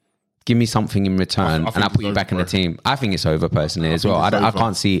me something in return, and I'll put you back in the team. I think it's over personally as well. I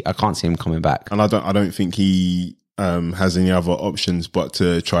can't see him coming back, and I don't think he has any other options but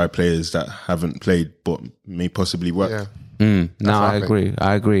to try players that haven't played but may possibly work. Yeah. No, I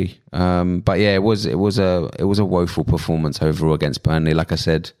agree. But yeah, it was a woeful performance overall against Burnley. Like I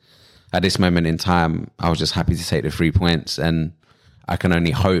said, at this moment in time, I was just happy to take the 3 points, and I can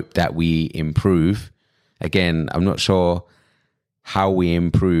only hope that we improve again, I'm not sure how we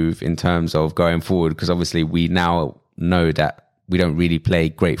improve in terms of going forward, because obviously we now know that we don't really play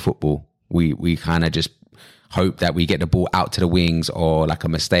great football. We kind of just hope that we get the ball out to the wings, or like a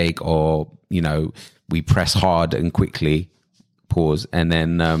mistake, or, you know, we press hard and quickly, pause, and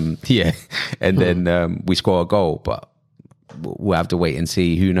then we score a goal. But we'll have to wait and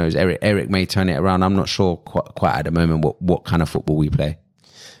see. Who knows? Eric may turn it around. I'm not sure quite at the moment what kind of football we play.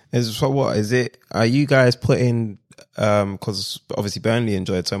 So what is it? Are you guys putting, because obviously Burnley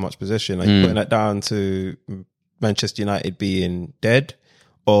enjoyed so much possession, are you putting that down to Manchester United being dead,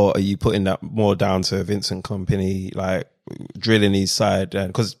 or are you putting that more down to Vincent Kompany like drilling his side?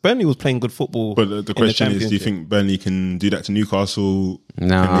 Because Burnley was playing good football. But the question is, do you think Burnley can do that to Newcastle?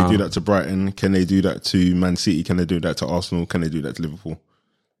 No. Can they do that to Brighton? Can they do that to Man City? Can they do that to Arsenal? Can they do that to Liverpool?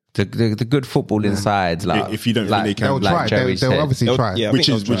 The good footballing sides, like, if you don't think they can, they'll try. They'll obviously try. Yeah, which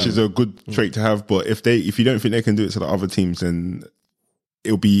is a good trait to have. But if you don't think they can do it to the other teams, then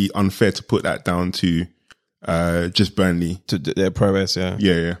it'll be unfair to put that down to just Burnley, to their prowess.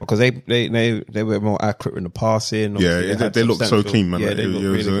 Yeah. Because they were more accurate in the passing. Yeah, they looked so clean, man. Yeah, it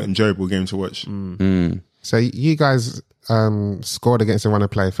was an enjoyable game to watch. So you guys scored against the run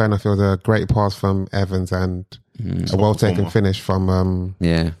of play. Fair enough. It was a great pass from Evans and a well taken finish from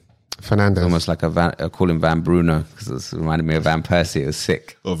Fernandes. Almost like I call him Van Bruno, because it reminded me of Van Persie. It was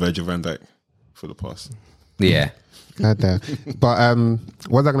sick. Or Virgil van Dijk for the pass. Yeah. God damn. But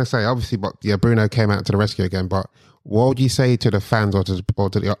what was I going to say? Obviously, Bruno came out to the rescue again. But what would you say to the fans or to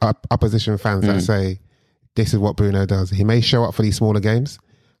the opposition fans that say this is what Bruno does? He may show up for these smaller games,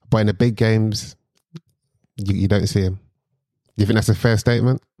 but in the big games, you don't see him. Do you think that's a fair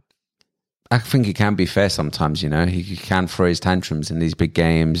statement? I think it can be fair sometimes, you know. He can throw his tantrums in these big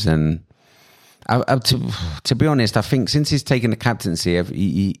games. And to be honest, I think since he's taken the captaincy,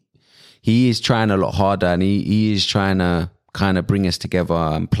 he is trying a lot harder, and he is trying to kind of bring us together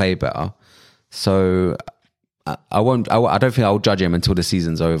and play better. So I don't think I'll judge him until the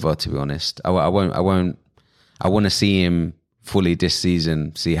season's over, to be honest. I won't. I want to see him fully this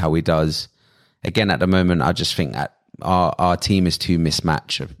season, see how he does. Again, at the moment, I just think that our team is too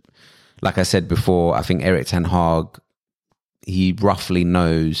mismatched. Like I said before, I think Erik ten Hag, he roughly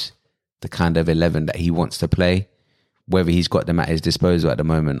knows the kind of 11 that he wants to play. Whether he's got them at his disposal at the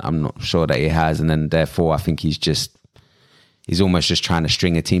moment, I'm not sure that he has. And then therefore, I think he's almost just trying to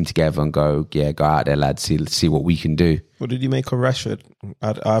string a team together and go out there, lads, see what we can do. What did you make of Rashford?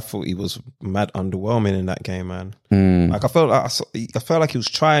 I thought he was mad underwhelming in that game, man. Like I felt like he was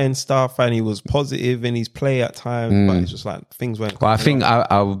trying stuff and he was positive in his play at times, but it's just like things weren't. Well, I think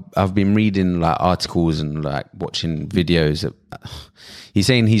I've been reading like articles and like watching videos. He's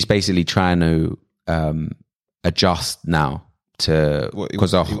saying he's basically trying to adjust now to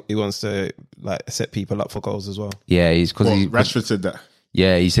because he wants to like set people up for goals as well. Yeah, Rashford said that.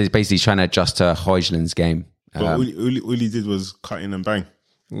 Yeah, he says basically he's trying to adjust to Højlund's game. But all he did was cut in and bang.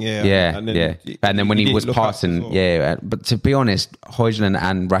 Yeah. And then when he was passing, well. But to be honest, Højlund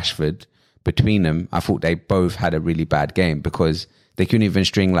and Rashford, between them, I thought they both had a really bad game because they couldn't even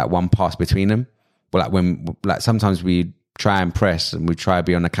string like one pass between them. But like sometimes we try and press and we try to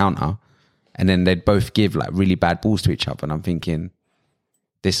be on the counter, and then they'd both give like really bad balls to each other. And I'm thinking,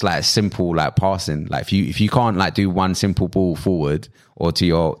 this like simple like passing, like if you can't like do one simple ball forward or to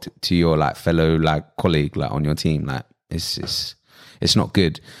your like fellow like colleague like on your team, like it's not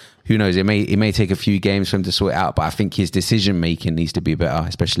good. Who knows? It may take a few games for him to sort it out, but I think his decision making needs to be better,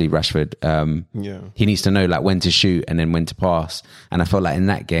 especially Rashford. He needs to know like when to shoot and then when to pass. And I felt like in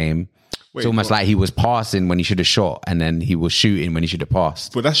that game, it's almost like he was passing when he should have shot, and then he was shooting when he should have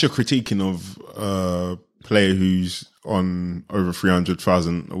passed. But that's your critiquing of a player who's on over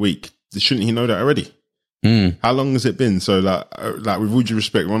 300,000 a week. Shouldn't he know that already? How long has it been? So like with all due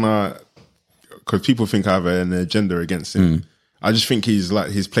respect, because people think I have an agenda against him. I just think his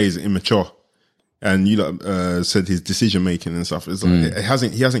play is immature, and you said his decision making and stuff. It's like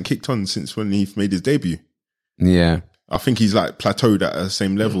he hasn't kicked on since when he made his debut. Yeah, I think he's like plateaued at the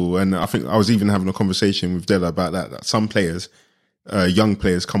same level, and I think I was even having a conversation with Della about that some players, young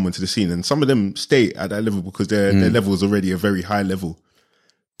players, come onto the scene, and some of them stay at that level because their level is already a very high level.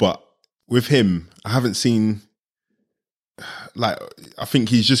 But with him, I haven't seen. Like, I think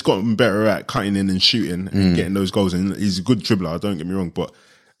he's just gotten better at cutting in and shooting and getting those goals. And he's a good dribbler, don't get me wrong, but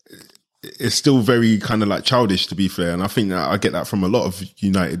it's still very kind of like childish, to be fair. And I think that I get that from a lot of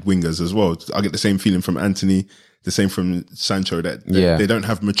United wingers as well. I get the same feeling from Anthony, the same from Sancho, that they don't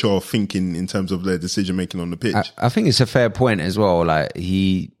have mature thinking in terms of their decision making on the pitch. I think it's a fair point as well. Like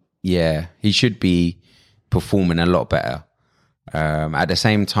he should be performing a lot better. At the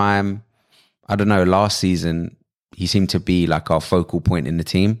same time, I don't know, last season, he seemed to be like our focal point in the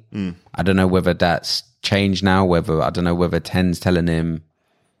team. I don't know whether that's changed now, I don't know whether Ten's telling him,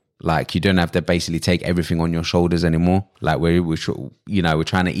 like, you don't have to basically take everything on your shoulders anymore. Like, we're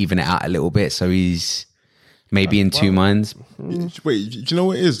trying to even it out a little bit. So he's maybe in two minds. Wait, do you know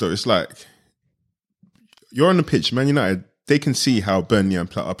what it is, though? It's like, you're on the pitch, Man United, they can see how Burnley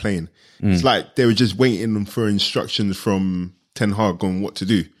are playing. It's like they were just waiting for instructions from Ten Hag on what to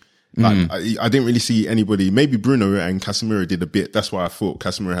do. Like, I didn't really see anybody. Maybe Bruno and Casemiro did a bit. That's why I thought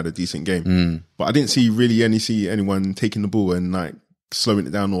Casemiro had a decent game. But I didn't see anyone taking the ball and like slowing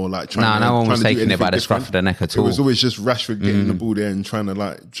it down or like trying. No one was taking it by the scruff of the neck at all. It was always just Rashford getting the ball there and trying to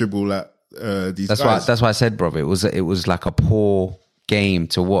like dribble at these guys. That's why I said, bro. It was like a poor game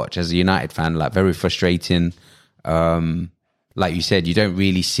to watch as a United fan. Like, very frustrating. Like you said, you don't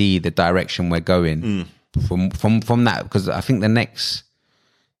really see the direction we're going from that, because I think the next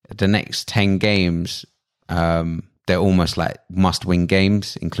 10 games, they're almost like must-win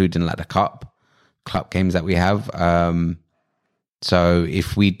games, including like the cup games that we have. So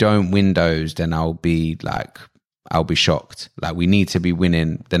if we don't win those, then I'll be shocked. Like, we need to be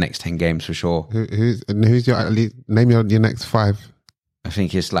winning the next 10 games for sure. Who's your name your next 5? I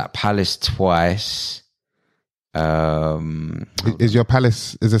think it's like Palace twice. Is your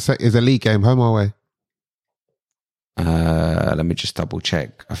Palace is a league game home or away? Let me just double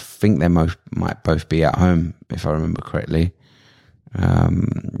check. I think they might both be at home, if I remember correctly.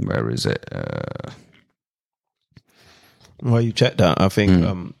 Where is it? Well, you checked that. I think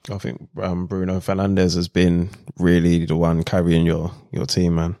Bruno Fernandes has been really the one carrying your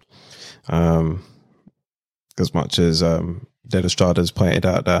team, man. As much as Del Estrada's pointed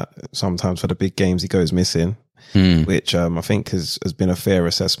out that sometimes for the big games he goes missing, which I think has been a fair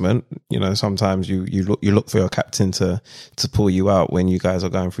assessment. You know, sometimes you look for your captain to pull you out when you guys are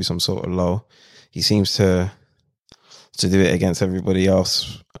going through some sort of low. He seems to do it against everybody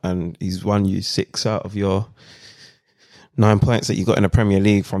else, and he's won you 6 out of your 9 points that you got in the Premier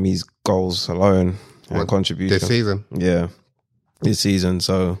League from his goals alone and contribution this season. Yeah, this season.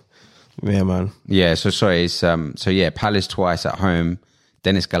 So yeah, man. Yeah. So sorry. It's Palace twice at home.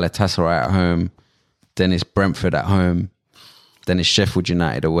 Then it's Galatasaray at home. Then it's Brentford at home. Then it's Sheffield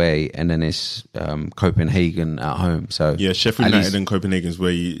United away, and then it's Copenhagen at home. So yeah, Sheffield United and Copenhagen is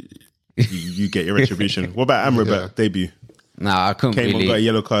where you get your retribution. What about Amrabat debut? No, I couldn't Came really. and got a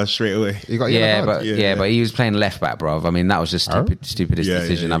yellow card straight away. You got a yellow card? But he was playing left back, bro. I mean, that was just stupidest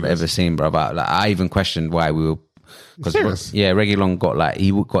decision I've ever seen, bro. But like, I even questioned why we were. Because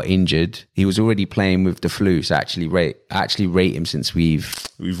Reguilon got injured. He was already playing with the flu, so I actually rate him since we've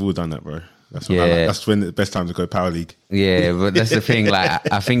all done that, bro. That's when the best time to go Power League. Yeah, but that's the thing. Like,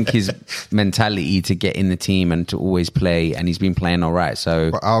 I think his mentality to get in the team and to always play, and he's been playing all right.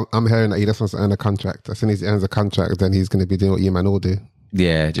 So, but I'm hearing that he just wants to earn a contract. As soon as he earns a contract, then he's going to be doing what you man all do.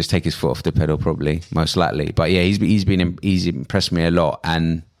 Yeah, just take his foot off the pedal, probably, most likely. But yeah, he's impressed me a lot,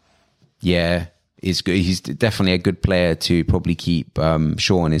 and yeah, it's good. He's definitely a good player to probably keep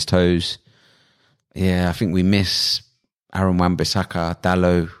Shaw on his toes. Yeah, I think we miss Aaron Wan-Bissaka,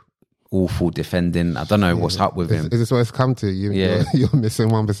 Dalot. Awful defending. I don't know what's up with him. Is this what it's come to? You're missing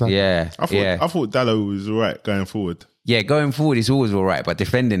Wan-Bissaka. Yeah. I thought Dalot was all right going forward. Yeah, going forward he's always all right, but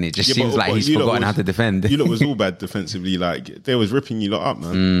defending it just seems like he's forgotten how to defend. You lot was all bad defensively. Like, they was ripping you lot up,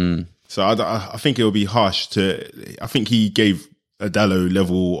 man. So I think it would be harsh I think he gave a Dalot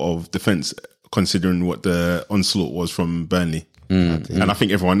level of defence considering what the onslaught was from Burnley. And I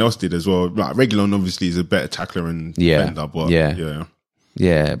think everyone else did as well. Like, Reguilon obviously is a better tackler and defender, but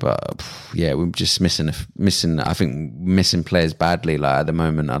yeah, but we're just missing. I think missing players badly. Like, at the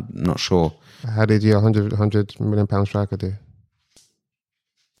moment, I'm not sure. How did your £100 million striker do?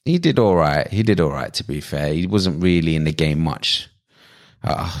 He did all right. To be fair, he wasn't really in the game much.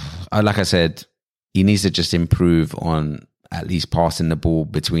 Like I said, he needs to just improve on at least passing the ball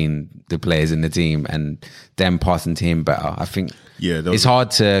between the players in the team and them passing to him better. I think it's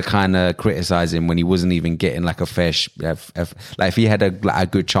hard to kind of criticize him when he wasn't even getting like a fair like, if he had a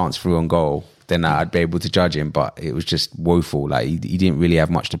good chance through on goal, then I'd be able to judge him, but it was just woeful. Like, he didn't really have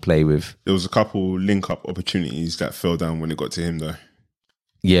much to play with. There was a couple link-up opportunities that fell down when it got to him, though.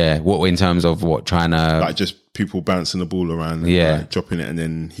 Yeah, what in terms of what, trying to... Like, just people bouncing the ball around and like, dropping it, and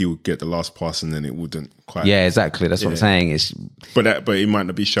then he would get the last pass and then it wouldn't quite... Yeah, exactly. That's what I'm saying. But he might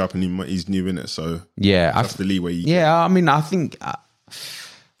not be sharp and he's new in it, so... Yeah. That's the leeway. I mean, I think...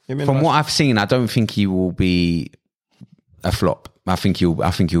 from what I've seen, I don't think he will be a flop. I think he'll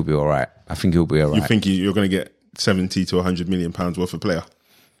be all right. You think you're going to get 70 to 100 million pounds worth of player?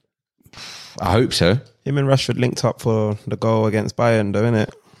 I hope so. Him and Rashford linked up for the goal against Bayern, though, innit?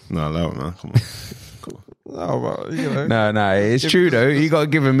 No, allow it, man. Come on. Oh, but, you know, No, it's true though. You got to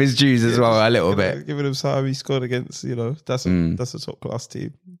give him his dues as well, a little bit. Giving him time, he scored against, you know, that's a top class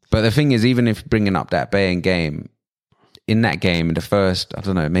team. But the thing is, even if bringing up that Bayern game, in that game, in the first, I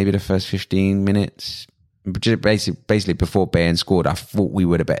don't know, maybe the first 15 minutes, basically before Bayern scored, I thought we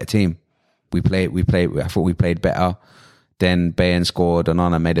were the better team. I thought we played better. Then Bayern scored,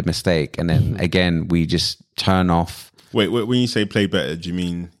 Onana made a mistake, and then again we just turn off. Wait, when you say play better, do you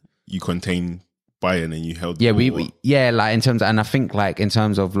mean you contain Bayern and you held the Yeah, ball? like in terms of, and I think like in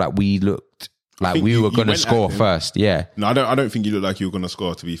terms of like we looked like we were going to score first. Yeah. No, I don't think you looked like you were going to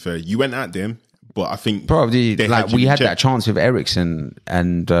score, to be fair. You went at them, but I think probably like we had check. that chance with Eriksen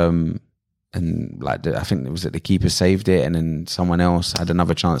and like I think it was that the keeper saved it, and then someone else had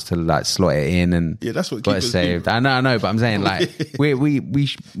another chance to like slot it in, and Yeah, that's what got it keepers saved. do. I know, but I'm saying like we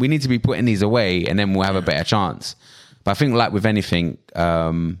need to be putting these away, and then we'll have a better chance. But I think like with anything,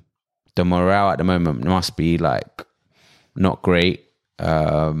 the morale at the moment must be like not great.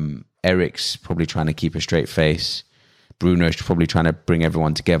 Eric's probably trying to keep a straight face. Bruno's probably trying to bring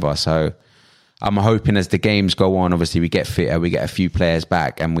everyone together. So I'm hoping as the games go on, obviously we get fitter, we get a few players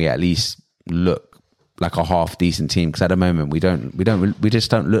back, and we at least look like a half decent team. Because at the moment we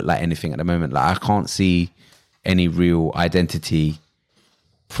just don't look like anything at the moment. Like I can't see any real identity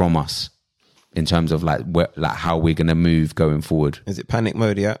from us in terms of like how we're gonna move going forward. Is it panic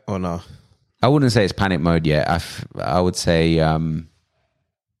mode yet or no? I wouldn't say it's panic mode yet. I would say,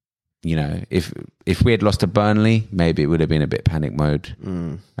 you know, if we had lost to Burnley, maybe it would have been a bit panic mode.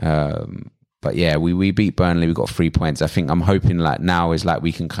 But yeah, we beat Burnley. We got 3 points. I think I'm hoping like now is like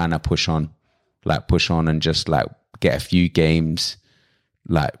we can kind of push on and just like get a few games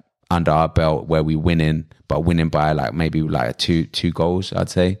like under our belt where we winning by like maybe like two goals, I'd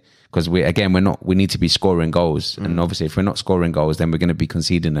say. Because we need to be scoring goals. And obviously if we're not scoring goals, then we're going to be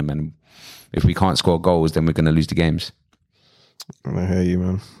conceding them. And if we can't score goals, then we're going to lose the games. I hear you,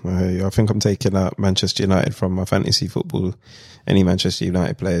 man. I hear you. I think I'm taking out Manchester United from my fantasy football. Any Manchester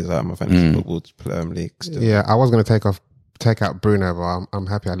United players out of my fantasy football league. Still. Yeah, I was going to take out Bruno, but I'm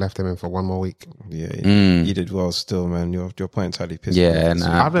happy I left him in for one more week. Yeah, you did well still, man. Your point tally pissed me Yeah, off.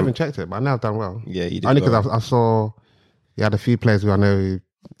 nah. I've never even checked it, but I know I've done well. Yeah, you did Only well. because I saw you had a few players who I know who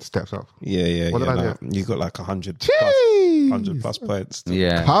steps up. Yeah. What did I do? You got like 100 plus points.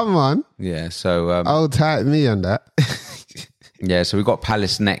 Yeah. Come on. Yeah. So, I'll tag me on that. yeah, so we got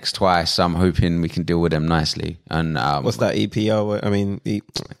Palace next twice. So I'm hoping we can deal with them nicely. And What's that, EPL? I mean,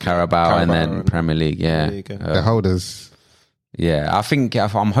 Carabao and then Premier League. Yeah. There you go. The holders. Yeah, I think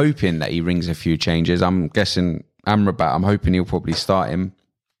I'm hoping that he rings a few changes. I'm guessing Amrabat, I'm hoping he'll probably start him,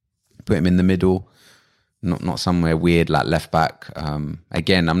 put him in the middle, not somewhere weird like left back.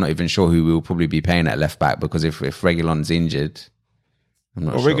 Again, I'm not even sure who we'll probably be paying at left back, because if Reguilon's injured, I'm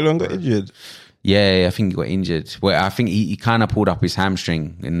not sure. Reguilon got injured? Yeah, I think he got injured. Well, I think he kind of pulled up his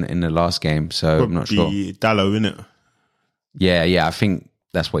hamstring in the last game, so I'm not sure. Dallo, innit? Yeah, I think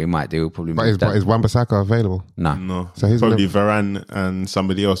that's what he might do. Probably. But is Wan-Bissaka available? No. So he's probably Varane and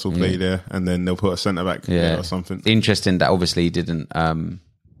somebody else will play there, and then they'll put a centre back there or something. Interesting that obviously he didn't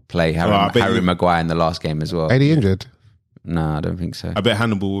play Harry Maguire in the last game as well. Ain't he injured? No, I don't think so. I bet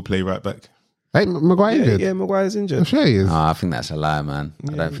Hannibal will play right back. Ain't Maguire injured? Yeah, Maguire's injured. I'm sure he is. I think that's a lie, man.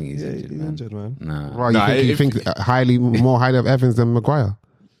 I don't think he's injured, he's man. injured, man. No. Right, you think more highly of Evans than Maguire?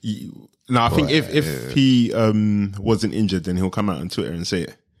 No, I think if he wasn't injured, then he'll come out on Twitter and say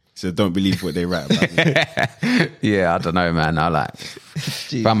it. So don't believe what they write about me. Yeah, I don't know, man.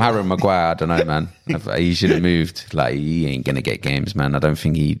 If I'm Harry Maguire, I don't know, man. He should have moved. Like, he ain't gonna get games, man. I don't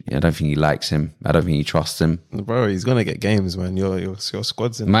think he likes him. I don't think he trusts him. Bro, he's gonna get games, man. Your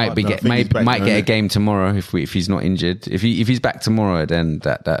squad's in. Might get a game tomorrow if he's not injured. If he's back tomorrow, then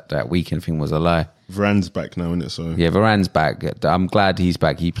that weekend thing was a lie. Varane's back now, isn't it? So yeah, Varane's back. I'm glad he's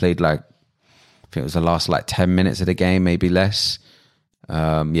back. He played I think it was the last 10 minutes of the game, maybe less.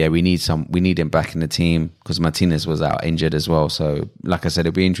 We need him back in the team because Martinez was out injured as well. So like I said,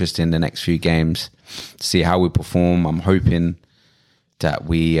 it'll be interesting the next few games to see how we perform. I'm hoping that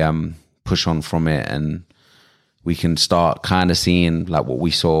we push on from it and we can start kind of seeing like what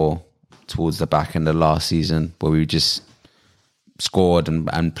we saw towards the back end of last season, where we just scored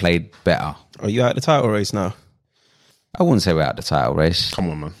and played better. Are you out of the title race now? I wouldn't say we're out of the title race. come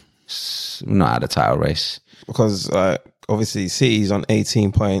on, man. We're not out of the title race. Because obviously City's on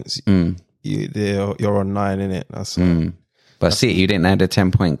 18 points. You're on 9, innit? That's But City, you didn't have a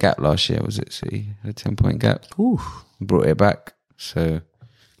 10-point gap last year, was it? City a 10-point gap. Brought it back. So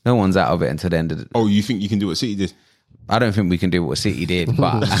no one's out of it until the end of the... Oh, you think you can do what City did? I don't think we can do what City did,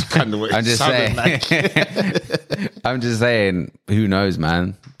 but Kind of what I'm it just sounded saying. I'm just saying. Who knows,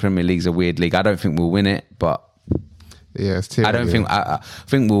 man? Premier League's a weird league. I don't think we'll win it, but Yeah, it's too I don't think. I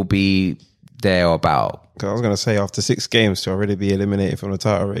think we'll be there or about. 'Cause I was going to say, after 6 games to already be eliminated from the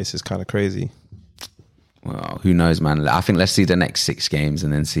title race is kind of crazy. Well, who knows, man? I think let's see the next 6 games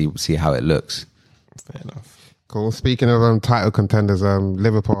and then see how it looks. Fair enough. Cool. Speaking of title contenders,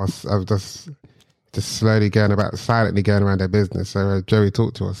 Liverpool have just slowly silently going around their business. So Joey,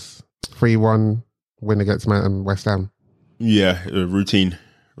 talk to us. 3-1 win against West Ham. Yeah, routine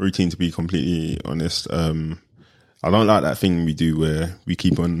to be completely honest. I don't like that thing we do where we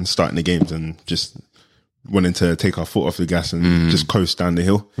keep on starting the games and just wanting to take our foot off the gas and just coast down the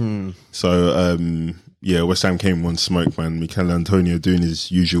hill. So, West Ham came on smoke, man. Mikel Antonio doing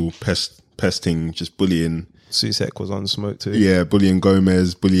his usual pesting, just bullying. Susek was on smoke too. Yeah, bullying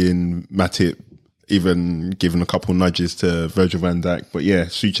Gomez, bullying Matip, even giving a couple nudges to Virgil van Dijk. But yeah,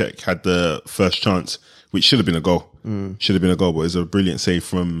 Souček had the first chance, which should have been a goal. Should have been a goal, but it was a brilliant save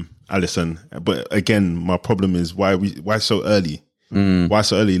from Alisson. But again, my problem is why so early? Why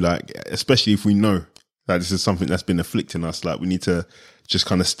so early? Like, especially if we know that this is something that's been afflicting us, like we need to just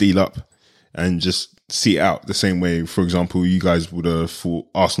kind of steel up and just see it out the same way, for example, you guys would have thought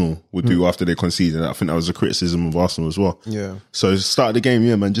Arsenal would do after they conceded. I think that was a criticism of Arsenal as well. Yeah. So start of the game,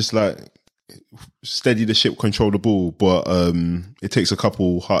 yeah, man, just like steady the ship, control the ball. But it takes a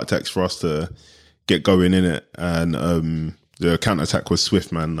couple heart attacks for us to get going in it. And the counter attack was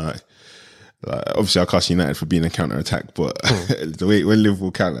swift, man. Like obviously, I cast United for being a counter attack, but the way when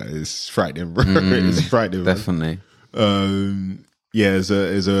Liverpool counter is frightening, bro. It's frightening, Definitely. Yeah, it's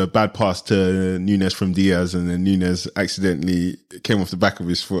a bad pass to Nunes from Diaz, and then Nunes accidentally came off the back of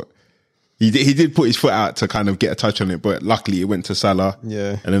his foot. He did put his foot out to kind of get a touch on it, but luckily it went to Salah.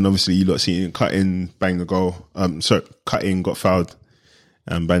 Yeah. And then obviously you lot see him cut in, bang the goal. Cut in, got fouled,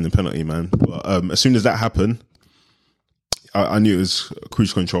 and bang the penalty, man. But as soon as that happened, I knew it was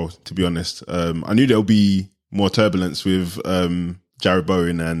cruise control, to be honest. I knew there'll be more turbulence with Jared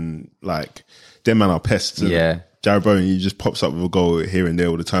Bowen, and like them man are pests. Yeah. Jared Bowen, he just pops up with a goal here and there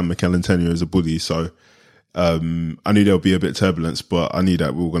all the time. Mikel Antonio is a bully, so I knew there'll be a bit of turbulence, but I knew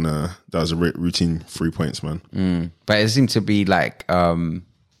that that was a routine 3 points, man. But it seemed to be like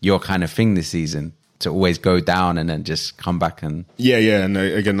your kind of thing this season, to always go down and then just come back and Yeah, and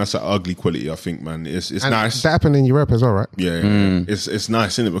again, that's an ugly quality, I think, man. It's nice. That happened in Europe as well, right? Yeah. It's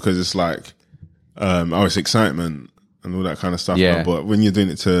nice, isn't it? Because it's like, it's excitement and all that kind of stuff. Yeah. Man. But when you're doing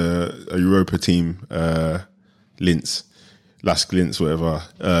it to a Europa team, Lask Linz, whatever,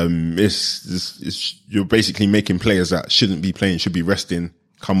 it's you're basically making players that shouldn't be playing, should be resting,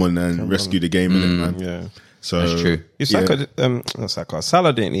 come on and rescue the game, innit, man? Yeah. So that's true.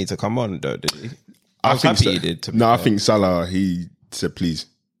 Salah didn't need to come on, though, did he? I was think happy he did. To be I fair. think Salah, he said, please.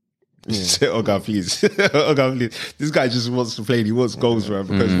 He said, oh God, please. Oh God, please. This guy just wants to play and he wants goals, bro.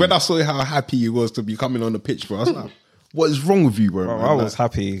 Because when I saw how happy he was to be coming on the pitch, bro, I was like, what is wrong with you, bro? Bro, man? I was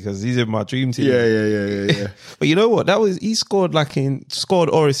happy because he's in my dream team. Yeah. But you know what? He scored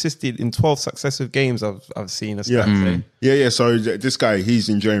or assisted in 12 successive games. I've seen a stat say. Yeah. So this guy, he's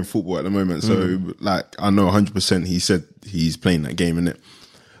enjoying football at the moment. So like, I know 100% he said he's playing that game, innit?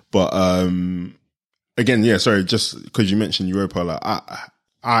 But again, yeah. Sorry, just because you mentioned Europa, like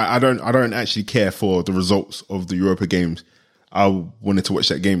I don't actually care for the results of the Europa games. I wanted to watch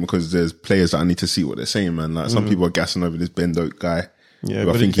that game because there's players that I need to see what they're saying, man. Like some people are gassing over this Ben Doak guy. Yeah, who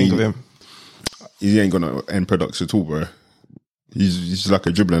what do you think of him? He ain't got no end products at all, bro. He's like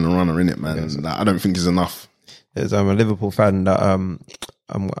a dribbling and runner, innit, man. Like, I don't think he's enough. There's a Liverpool fan that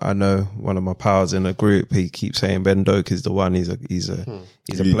I know, one of my pals in a group. He keeps saying Ben Doak is the one. He's a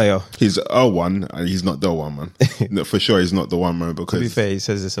player. He's a one, and he's not the one, man. No, for sure, he's not the one, man. Because To be fair, he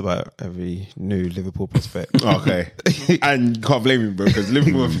says this about every new Liverpool prospect. okay, and you can't blame him, bro, because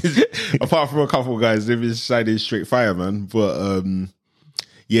Liverpool, apart from a couple of guys, they've been shining straight fire, man. But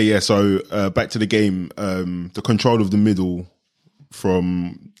yeah. So back to the game, the control of the middle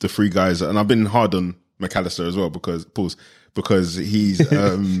from the three guys, and I've been hard on McAllister as well because he's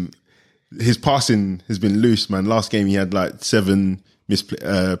his passing has been loose, man. Last game he had like 7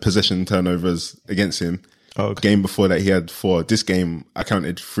 possession turnovers against him. Okay. Game before that he had 4. This game I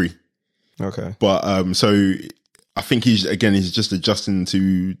counted 3. Okay. But so I think he's just adjusting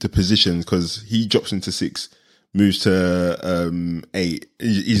to the positions because he drops into 6, moves to 8.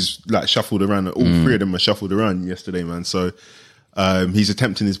 He's like shuffled around. All 3 of them are shuffled around yesterday, man. So he's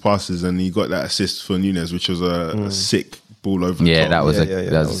attempting his passes and he got that assist for Nunes, which was a sick ball over the top. that was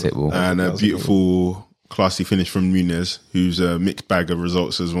a sick ball And a beautiful classy finish from Nunez, who's a mixed bag of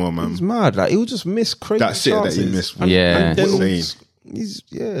results as well, man. He's mad. Like he'll just miss crazy That's it that chances. he missed. Yeah. Insane. He's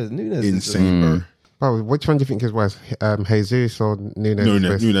Nunez. Insane, bro. Oh, which one do you think is worse, Jesus or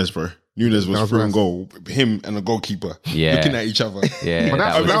Nunez? Nunez, bro. Nunez was That was through and nice. goal. Him and the goalkeeper Yeah. looking at each other. Yeah, But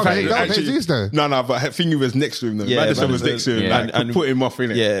that was Actually- Jesus though. No, but Thingy was next to him though. Yeah, Madison was Madison- next to him. yeah. Like, And- could put him off,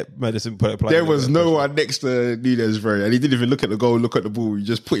 innit? Yeah, Madison put a play. There was no one next to Nunez, bro. And he didn't even look at the goal, look at the ball. He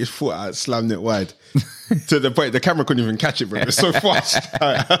just put his foot out, slammed it wide. To the point, the camera couldn't even catch it, bro. It was so fast. How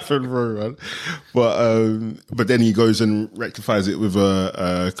it happened, bro, man. But then he goes and rectifies it with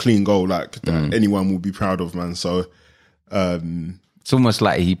a clean goal, like that anyone will be proud of, man. So, It's almost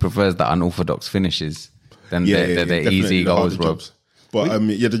like he prefers the unorthodox finishes than the definitely easy the goals, harder bro. jobs. But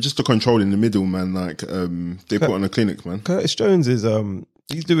they're just the control in the middle, man. Like they put on a clinic, man. Curtis Jones is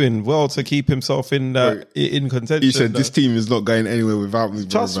he's doing well to keep himself in in contention. He said, "This team is not going anywhere without me."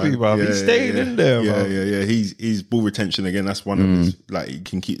 Trust me, bro. He's staying in there, Yeah, bro. yeah. He's ball retention again. That's one of his. Like he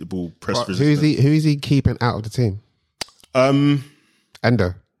can keep the ball press Who's resistant. who's he keeping out of the team?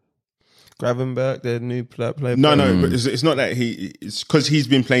 Endo. Gravenberg, their new player. No, but it's not that it's because he's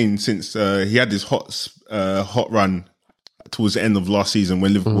been playing since he had this hot run towards the end of last season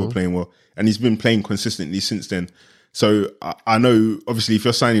when Liverpool were playing well, and he's been playing consistently since then. So I know, obviously, if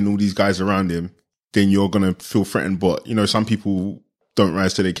you're signing all these guys around him, then you're gonna feel threatened. But you know, some people don't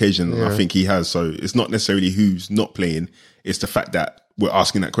rise to the occasion, and I think he has. So it's not necessarily who's not playing; it's the fact that we're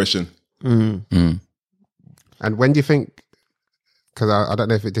asking that question. And when do you think? Because I don't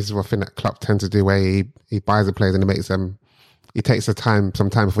know if this is one thing that Klopp tends to do, where he buys the players and he makes them. He takes some time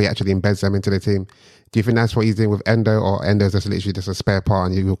before he actually embeds them into the team. Do you think that's what he's doing with Endo, or Endo's just literally just a spare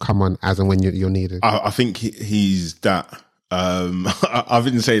part and you'll come on as and when you're needed? I think he's that. I've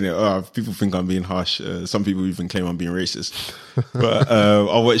been saying it. People think I'm being harsh. Some people even claim I'm being racist. But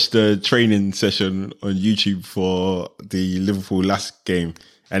I watched the training session on YouTube for the Liverpool last game,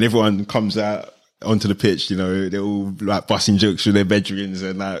 and everyone comes out onto the pitch. You know, they're all like busting jokes with their bedrooms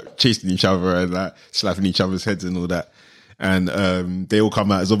and like chasing each other and like slapping each other's heads and all that. And they all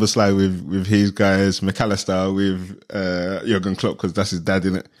come out as Obersley with his guys, McAllister with Jurgen Klopp, because that's his dad,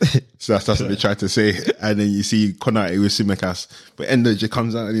 innit? So that's what they tried to say. And then you see Konate with Tsimikas. But Endo just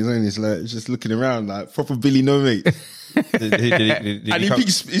comes out on his own. He's like just looking around like proper Billy No Mate. Did And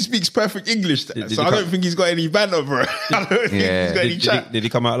he speaks perfect English. So I don't think he's got any banter, bro. I don't think he's got any chat. Did he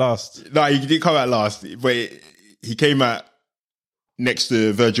come out last? No, he did come out last. But he came out next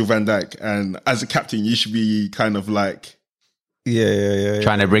to Virgil van Dijk. And as a captain, you should be kind of like... Yeah.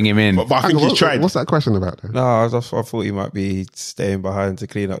 Trying to bring him in. But I think he's tried. What's that question about? Then? No, I thought he might be staying behind to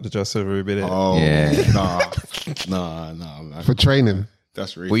clean up the dressing room. Oh, Yeah. nah, man. For training.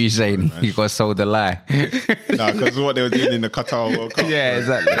 That's really What are you saying? You got sold a lie. Nah, because of what they were doing in the Qatar World Cup. Yeah, bro.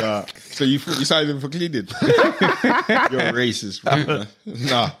 exactly. Nah. So you thought you signed him for cleaning? You're a racist, bro.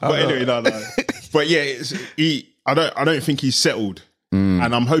 Nah, but anyway, no. But yeah, I don't think he's settled.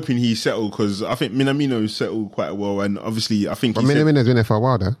 And I'm hoping he's settled because I think Minamino's settled quite well. And obviously, I think But Minamino's been there for a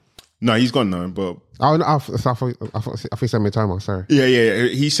while, though. No, he's gone now. But Oh, no, I thought he sent me a time. Sorry. yeah,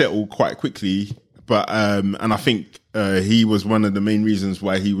 he settled quite quickly. But and I think he was one of the main reasons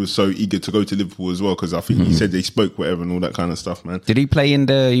why he was so eager to go to Liverpool as well. Because I think he said they spoke whatever and all that kind of stuff, man. Did he play in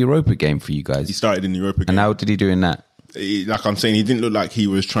the Europa game for you guys? He started in the Europa game. And how did he do in that? Like I'm saying, he didn't look like he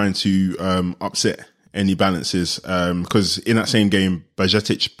was trying to upset any balances because in that same game,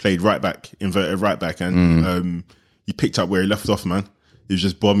 Bajcetic played inverted right back, and he picked up where he left off, man. He was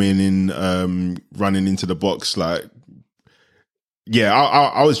just bombing in, running into the box. Like, yeah,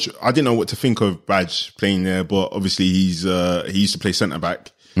 I didn't know what to think of Badge playing there, but obviously he used to play centre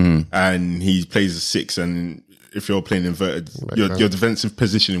back and he plays a 6, and if you're playing inverted, your defensive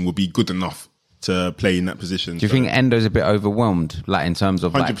positioning will be good enough to play in that position. Do you think Endo's a bit overwhelmed, like in terms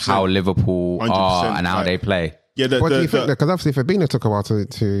of like 100%. how Liverpool 100%, are and how like- they play? Yeah, What do you think? Because obviously Fabinho took a while to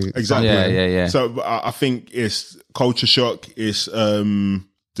exactly. Yeah. So I think it's culture shock. It's the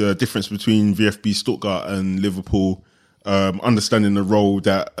difference between VfB Stuttgart and Liverpool. Understanding the role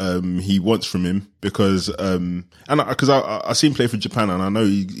that he wants from him, because I see him play for Japan, and I know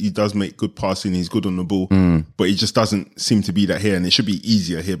he does make good passing. He's good on the ball, but he just doesn't seem to be that here. And it should be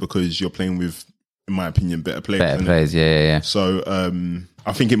easier here because you're playing with, in my opinion, better players. Better players, yeah. So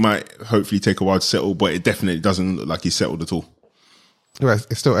I think it might hopefully take a while to settle, but it definitely doesn't look like he's settled at all. Well,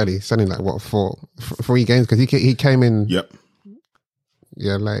 it's still early. It's only like what 3 games because he came in. Yep.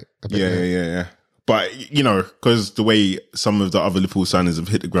 Yeah, late. A bit late. Yeah. But, you know, because the way some of the other Liverpool signers have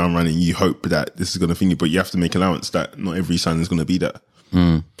hit the ground running, you hope that this is going to finish, but you have to make allowance that not every signing is going to be that.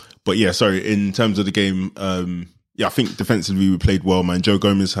 But yeah, sorry, in terms of the game, I think defensively we played well, man. Joe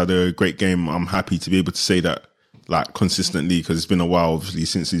Gomez had a great game. I'm happy to be able to say that like consistently because it's been a while, obviously,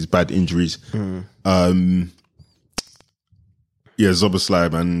 since his bad injuries.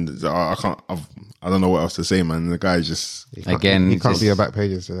 Zoboslai, man. I don't know what else to say, man. The guy just He Again, can't be your back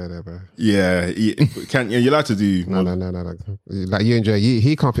pages today, there, bro. you're allowed to do. No. Like you and Joe,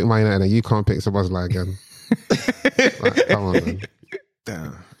 he can't pick Man United and you can't pick Szoboszlai again. Like, come on, man.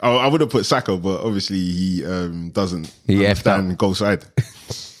 Damn. I would have put Saka, but obviously he doesn't He effed up. understand goal side.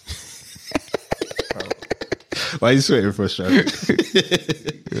 Why are you sweating for a strike?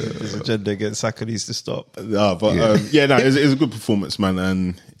 His agenda against Saka needs to stop. It was a good performance, man,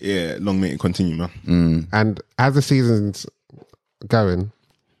 and long may it continue, man. And as the season's going,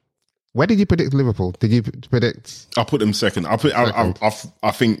 where did you predict Liverpool? Did you predict? I put them second. I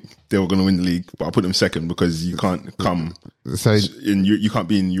think they were going to win the league, but I put them second because you can't come. So You can't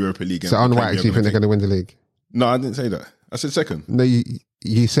be in Europa League. So on wax, you think they're going to win the league? No, I didn't say that. I said second. No,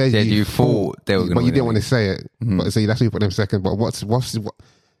 you said you thought they were going to but win you the didn't want to say it. But so that's why you put them second. But what's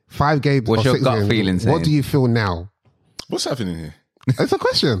 5 games? What's or your 6 gut games, feeling What saying? do you feel now? What's happening here? It's a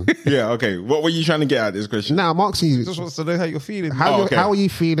question. Yeah, okay. What were you trying to get at this question? Now, I'm asking you. Just wants to know how you're feeling. How okay. are you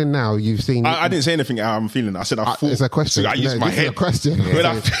feeling now? You've seen. I didn't say anything how I'm feeling. I said I thought. It's a question. So I used No, my this is head. a question. When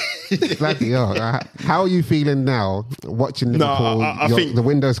I- Exactly. Yeah. How are you feeling now? Watching No, Liverpool, I think- the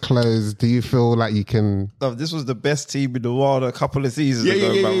window's closed. Do you feel like you can? No, this was the best team in the world a couple of seasons Yeah,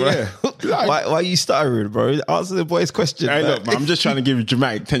 ago, yeah, man, yeah, bro. yeah. Why are you stuttering, bro? Answer the boy's question. Hey, man. look, man, I'm just trying to give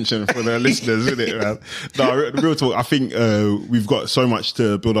dramatic tension for the listeners, isn't it, man? No, real talk. I think we've got so much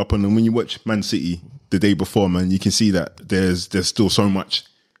to build up on, and when you watch Man City the day before, man, you can see that there's still so much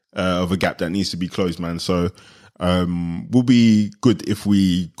of a gap that needs to be closed, man. So we'll be good if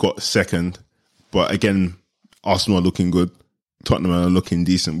we got second, but again, Arsenal are looking good. Tottenham are looking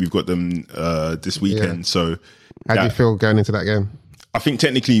decent. We've got them this weekend, Yeah. so How do you feel going into that game? I think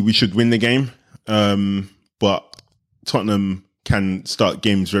technically we should win the game, but Tottenham can start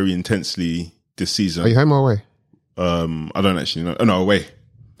games very intensely this season. Are you home or away? I don't actually know. Oh, no, away.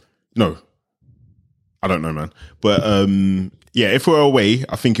 No, I don't know, man. But if we're away,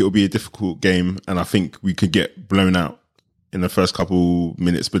 I think it will be a difficult game, and I think we could get blown out in the first couple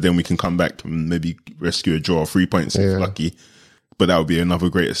minutes, but then we can come back and maybe rescue a draw or 3 points if lucky. But that would be another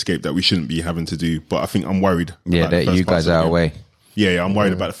great escape that we shouldn't be having to do. But I think I'm worried. Yeah, about the that first you parts guys of the are game. away. Yeah, I'm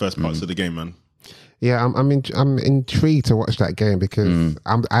worried about the first parts of the game, man. Yeah, I'm intrigued to watch that game because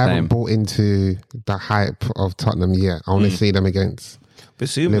I haven't Same. bought into the hype of Tottenham yet. I want to see them against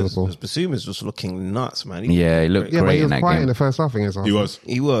Liverpool. Basuma's just looking nuts, man. Yeah, he looked Yeah, but great he in was that quiet in game. the first half against He Arsenal. was.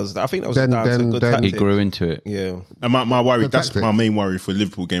 He was. I think that was Then- down to then- good then- He tactics. grew into it. Yeah. And my worry, Good that's tactics. my main worry for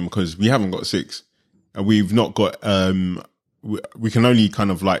Liverpool game because we haven't got 6. And we've not got, we can only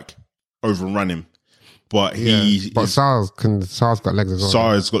kind of like overrun him. But But Sar's got legs as well.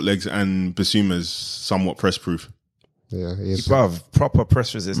 Sar's got legs and Basuma's somewhat press proof. Yeah, he is. Bruv, proper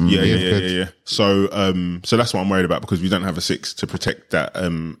press resistance. Yeah. So that's what I'm worried about because we don't have a 6 to protect that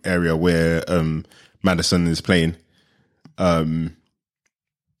area where Maddison is playing.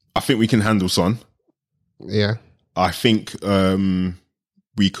 I think we can handle Son. Yeah. I think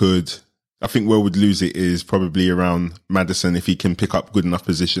we could. I think where we'd lose it is probably around Maddison if he can pick up good enough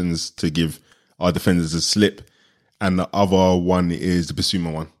positions to give our defenders a slip, and the other one is the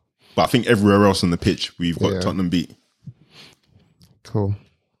Basuma one. But I think everywhere else on the pitch we've got Tottenham beat. Cool.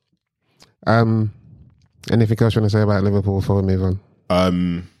 Anything else you want to say about Liverpool before we move on?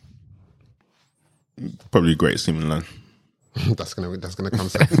 Probably the greatest team in the land. that's gonna come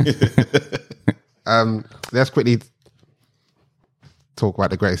second. Let's quickly talk about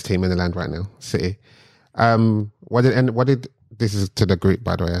the greatest team in the land right now, City. What did this is to the group,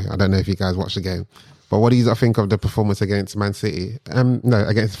 by the way. I don't know if you guys watched the game, but what do you think of the performance against Man City? No,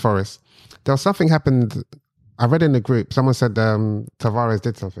 against Forest. There was something happened. I read in the group. Someone said Tavares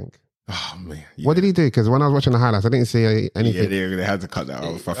did something. Oh man, What did he do? Because when I was watching the highlights, I didn't see anything. Yeah, they had to cut that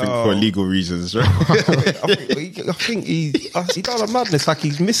off. I think for legal reasons, right? I think he done a madness, like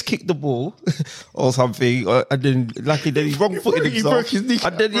he's miskicked the ball or something, and then he wrong footed He himself. broke his knee.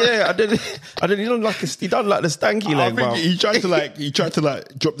 And then he done like the stanky I leg. think bruv. he tried to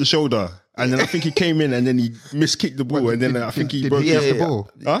drop the shoulder, and then I think he came in and then he miskicked the ball, and then I think he Did broke he his have the ball?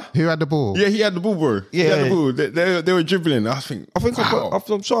 Huh? Who had the ball? Yeah, he had the ball, bro. He had the Yeah. ball. They were dribbling. I think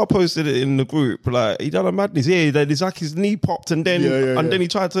I'm sure I posted it in the group. Like he done a madness. Yeah, then it's like his knee popped, and then Yeah. then he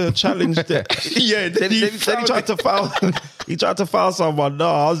tried to challenge the. Yeah, then he tried to foul. He tried to foul someone. No,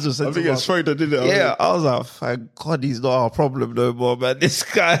 I was just saying I think to it's Schroeder, didn't it? yeah, I was like, thank God he's not our problem no more, man. This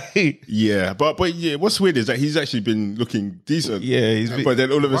guy. Yeah, but yeah, what's weird is that he's actually been looking decent. Yeah, he's been- but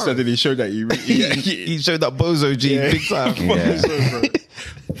then all of a sudden he showed that He showed that bozo gene big time. Yeah.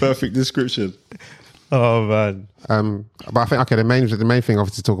 Perfect description. Oh man. But I think the main thing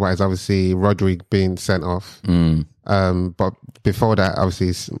obviously to talk about is obviously Rodri being sent off. But before that,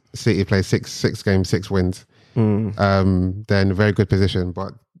 obviously City played six games, 6 wins. Then very good position.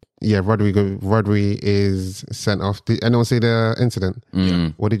 But yeah, Rodri is sent off. Did anyone see the incident?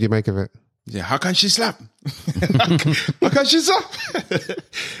 What did you make of it? Yeah, how can she slap? How can she slap?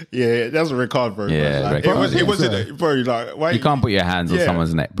 Yeah, that's a red card, bro. Yeah, Like, red card, it wasn't, bro. Like, why You can't put your hands on Yeah.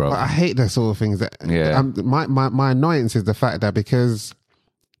 someone's neck, bro. But I hate those sort of things. That Yeah. my annoyance is the fact that because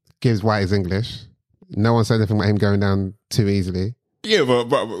Gibbs White is English, no one said anything about him going down too easily. Yeah, but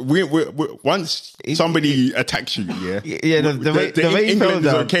we once somebody attacks you, Yeah, the way he fell England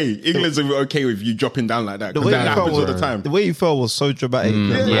is down. okay. England's okay with you dropping down like that. The 'cause way that he fell happens all was the time. The way he fell was so dramatic.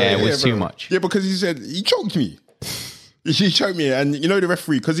 Yeah, it was bro. too much. Yeah, because he said he choked me. He choked me, and you know the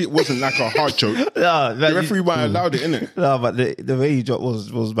referee, because it wasn't like a hard choke. Nah, The referee might have allowed it, innit? No, but the way he dropped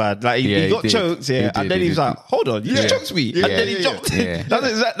was bad. Like Yeah, he he got did. choked, He yeah, did, and then he he was did. like, "Hold on, you just choked me," Yeah, and then yeah, he jumped. yeah.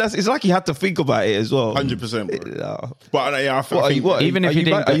 That's it's like he had to think about it as well. 100%, bro. No. But yeah, I What, think Even if are he you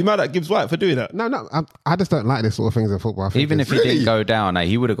didn't mad, go- are you mad at Gibbs White for doing that? No, I just don't like this sort of things in football. I think Even if it's- he didn't go down,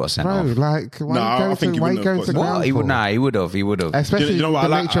 he would have got sent bro, off. like why Nah, are I you think he going wouldn't to have the got- ground What? He would. for? Nah, he would have. He would have. Especially You know what,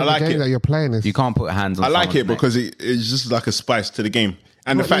 the I nature of like the game it. that you're playing is You can't put hands on. I like someone's it neck. because it's just like a spice to the game.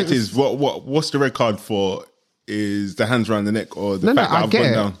 And the Well, fact it's- is, what's the red card for? Is the hands around the neck or the no, fact that I I've get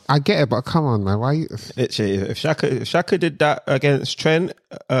gone it. down? I get it, but come on, man. Why? Literally, if Shaka did that against Trent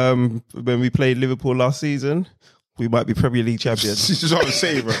when we played Liverpool last season, we might be Premier League champions. This is what I'm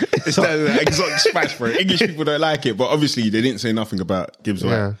saying, bro. It's that exotic spice, bro. English people don't like it, but obviously they didn't say nothing about Gibbs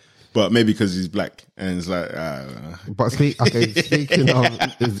White. Yeah. But maybe because he's black and it's like, But speaking of,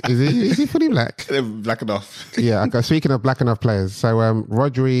 is he fully black? black enough. Yeah. Okay, speaking of black enough players, so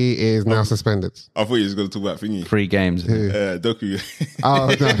Rodri is now suspended. I thought he was going to talk about thingy. 3 games. Doku.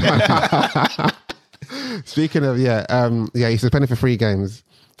 Oh no. Speaking of, he's suspended for 3 games,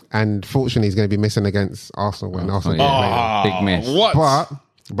 and fortunately, he's going to be missing against Arsenal when Arsenal yeah. play. Big miss. What?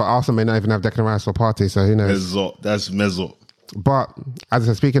 But Arsenal may not even have Declan Rice for party, so who knows? That's mezzo. But as I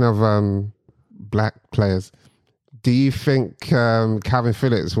said, speaking of black players, do you think Calvin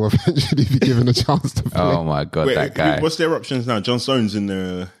Phillips will eventually be given a chance to play? Oh my god, that guy. What's their options now? John Stones in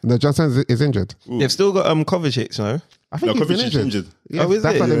the... No, John Stones is injured. They've still got Kovacic, no? I think No, he's been Kovacic is injured. injured. Yeah, Oh, is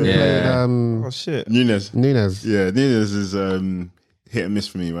that's it? why they've been Yeah. playing Oh shit! Nunez. Nunez. Yeah, Nunez is hit and miss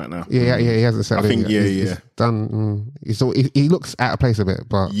for me right now. Yeah, he hasn't settled I think, in yet. yeah. He's done. He looks out of place a bit,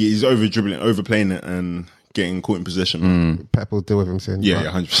 but Yeah, he's over dribbling, overplaying it and getting caught in possession. Pep will deal with him soon. Yeah, but-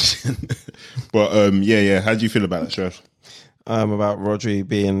 yeah, 100%. But yeah. How do you feel about that, Sheriff? About Rodri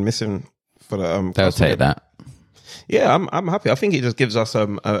being missing for the They'll Arsenal take game. that. Yeah, I'm happy. I think it just gives us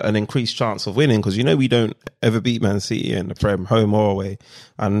an increased chance of winning because we don't ever beat Man City in the Prem, home or away.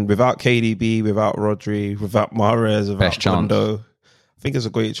 And without KDB, without Rodri, without Mahrez, without Best chance. Kondo, I think it's a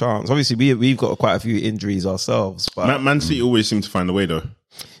great chance. Obviously, we've got quite a few injuries ourselves, but Man City always seem to find a way, though.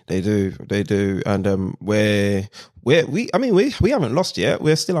 they do. And we haven't lost yet.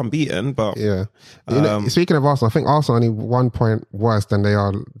 We're still unbeaten, but Yeah. Speaking of Arsenal, I think Arsenal are only 1 point worse than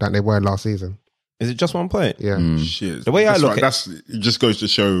they were last season. is it just 1 point? Yeah. Shit. The way I That's look right. It just goes to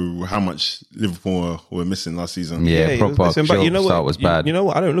show how much Liverpool were missing last season. Yeah, proper listen, but you know start what? was bad. You know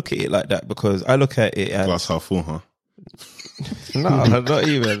what? I don't look at it like that because I look at it as Glass half full, huh? no, not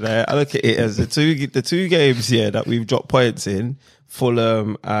even. I look at it as the two games here that we've dropped points in,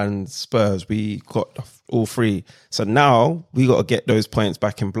 Fulham and Spurs. We got all 3, so now we got to get those points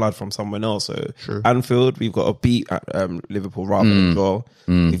back in blood from someone else. So Anfield, we've got to beat Liverpool rather than draw.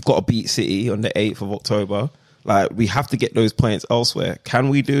 We've got to beat City on the 8th of October. Like we have to get those points elsewhere. Can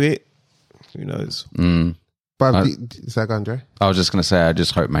we do it? Who knows? But say go, Andre. I was just going to say, I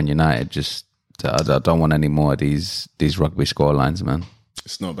just hope Man United I don't want any more of these rugby scorelines, man.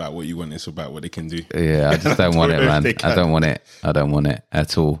 It's not about what you want, it's about what they can do. Yeah, I just don't want it, If man. they I can. don't want it. I don't want it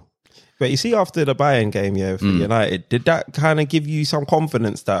at all. But you see, after the Bayern game, for United, did that kind of give you some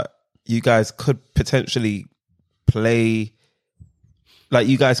confidence that you guys could potentially play, like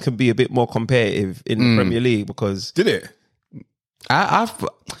you guys can be a bit more competitive in the Premier League? Because Did it?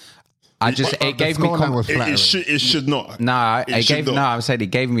 it gave me scoreline was flattering. It should not. Nah, It should not. I said it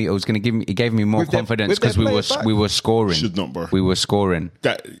gave me. It was going to give me. It gave me more confidence because we were scoring. Should not, bro. We were scoring.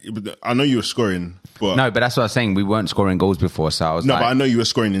 I know you were scoring, but No, but that's what I was saying. We weren't scoring goals before, so I was no, like, but I know you were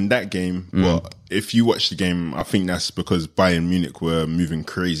scoring in that game. But if you watch the game, I think that's because Bayern Munich were moving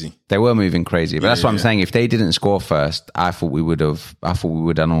crazy. they were moving crazy. But that's what I'm saying. If they didn't score first, I thought we would have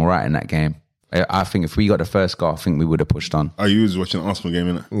done all right in that game. I think if we got the first goal, I think we would have pushed on. Oh, you was watching the Arsenal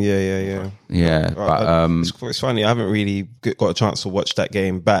game, innit? Yeah. Yeah, but It's funny. I haven't really got a chance to watch that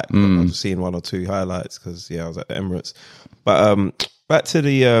game back. But I've just seen one or two highlights because I was at the Emirates. But back to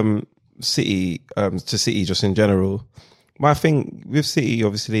the City, to City just in general. My thing with City,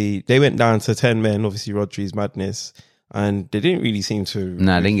 obviously, they went down to 10 men. Obviously, Rodri's madness, and they didn't really seem to. they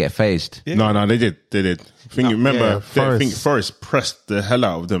didn't get phased. Yeah. No, they did. Remember, I think Forest pressed the hell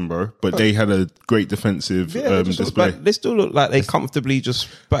out of them, bro. But they had a great defensive display. They still look like they comfortably just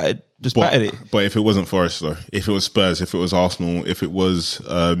battered it. But if it wasn't Forest, though, if it was Spurs, if it was Arsenal, if it was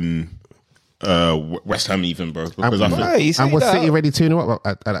West Ham, even, bro, because I think And was City ready 2-0 up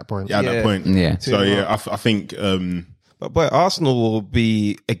at that point? at that point, Yeah. So I think But Arsenal will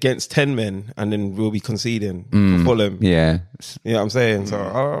be against 10 men and then we'll be conceding for Fulham. Yeah, You know what I'm saying? So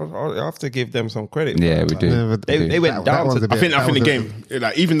I'll have to give them some credit. yeah, we do. Yeah, but They went down one's to- a bit- I think the that game,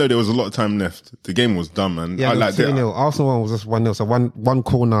 like, even though there was a lot of time left, the game was done, man. Yeah, I like 2-0. Arsenal one was just 1-0. So one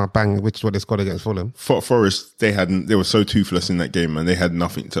corner bang, which is what they scored against Fulham. Forest, they were so toothless in that game, man. They had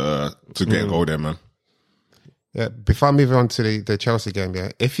nothing to get a goal there, man. Yeah. Before I move on to the Chelsea game,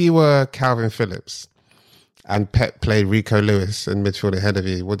 if you were Calvin Phillips and Pep played Rico Lewis in midfield ahead of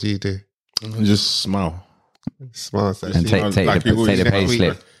you, what do you do? Just smile. Smart. And take Like he always the pay does.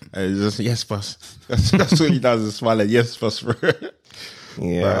 slip. Just yes, boss. That's all he does is smile. Yes, boss.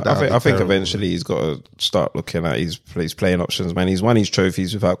 Yeah, That would be I think terrible. eventually he's got to start looking at his playing options, man. He's won his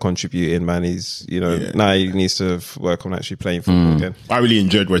trophies without contributing, man. He's, now he needs to work on actually playing football again. I really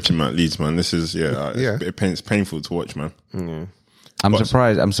enjoyed watching him at Leeds, man. This is Yeah. it's painful to watch, man.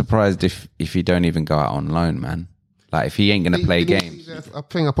 I'm surprised if you don't even go out on loan, man. Like if he ain't gonna play games. I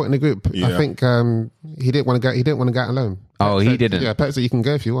think I put in the group. Yeah. I think he didn't want to go. He didn't want to go out alone. Oh, Pep he said- didn't. Yeah, Pep said you can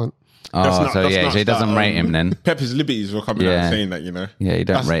go if you want. So he doesn't rate him then. Pep's liberties were coming out saying that, Yeah, you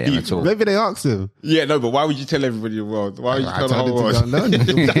don't That's rate him deep. at all. Maybe they asked him. Yeah, no, but why would you tell everybody in the world? Why would you tell the whole him to go world? alone.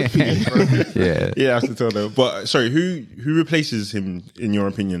 Yeah. Yeah, I have to tell them. But sorry, who replaces him in your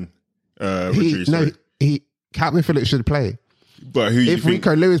opinion? Rodri, sorry. Calvin Phillips should play. But who you If think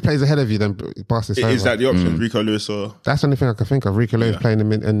Rico Lewis plays ahead of you, then pass this over. is that the option? Rico Lewis or That's the only thing I can think of. Rico Lewis playing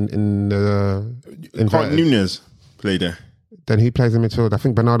him in can't Nunez play there? then he plays in midfield. I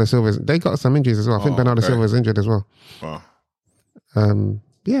think Bernardo Silva's. They got some injuries as well. I think Bernardo okay. Silva's injured as well. Wow.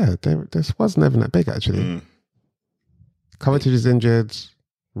 Yeah, this was never that big actually. Kovacic is injured.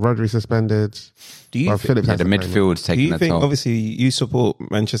 Rodri suspended. Do you Well, thi- Phillips The hasn't played. midfield's Do taking you a think, toll. obviously, you support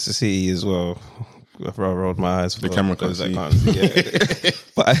Manchester City as well? I rolled my eyes. For The camera can't those that see. can't see, yeah.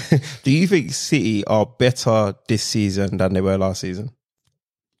 But do you think City are better this season than they were last season?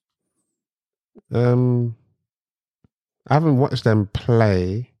 I haven't watched them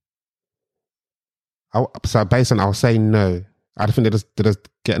play. So based on, I'll say no. I think they're just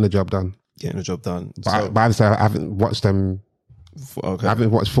getting the job done. Getting the job done. But obviously, I haven't watched them. Okay. I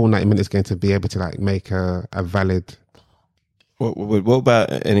haven't watched full 90 minutes game to be able to like make a valid. What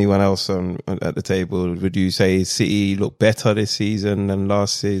about anyone else at the table? Would you say City look better this season than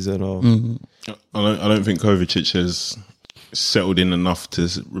last season? Or I don't think Kovacic has settled in enough to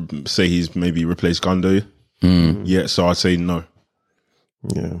say he's maybe replaced Gundo. Yeah, so I'd say no.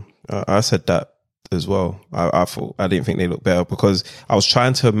 Yeah, I said that as well. I thought I didn't think they looked better because I was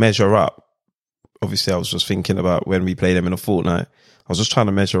trying to measure up. Obviously, I was just thinking about when we play them in a fortnight. I was just trying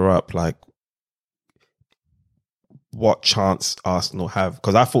to measure up like what chance Arsenal have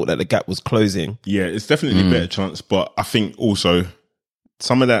because I thought that the gap was closing. Yeah, it's definitely a better chance, but I think also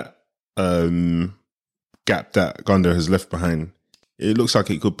some of that gap that Gundo has left behind, it looks like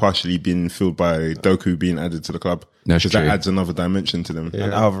it could partially been filled by Doku being added to the club. That's Because true. that adds another dimension to them.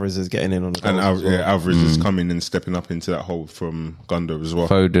 And Alvarez is getting in on the And goals as well. Alvarez is coming and stepping up into that hole from Gundo as well.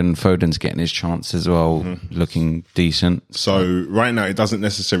 Foden's getting his chance as well, looking decent. So right now it doesn't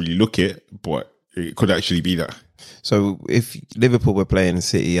necessarily look it, but it could actually be that. So if Liverpool were playing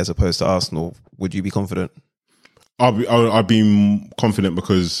City as opposed to Arsenal, would you be confident? I'd be confident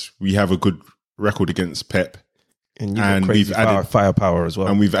because we have a good record against Pep. And you've And got crazy we've added- firepower as well.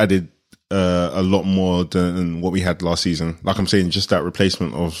 And we've added a lot more than what we had last season. Like I'm saying, just that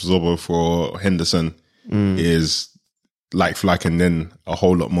replacement of Zobo for Henderson is like for like, and then a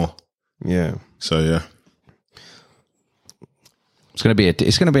whole lot more. Yeah. So yeah.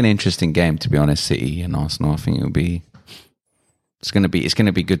 It's going to be an interesting game, to be honest. City and Arsenal. I think it'll be. It's going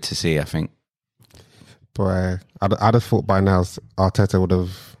to be good to see. I think. Boy, I'd have thought by now Arteta would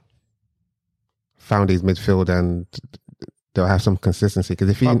have found his midfield and they'll have some consistency. Because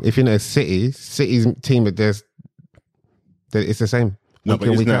if you know City's team, it's the same. No, but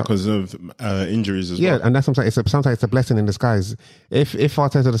it's now because of injuries as well. Yeah, and that's sometimes it's a blessing in disguise. If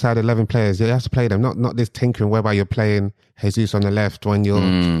Arteta decided 11 players, you have to play them. Not this tinkering whereby you're playing Jesus on the left when you're.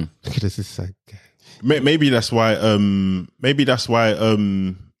 Look at this. It's like, maybe that's why.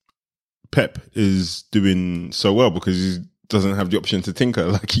 Pep is doing so well because he doesn't have the option to tinker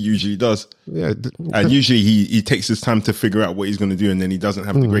like he usually does. Yeah, and usually he takes his time to figure out what he's going to do, and then he doesn't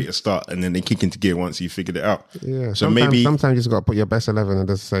have the greatest start, and then they kick into gear once he figured it out. Yeah, so sometimes you just got to put your best 11 and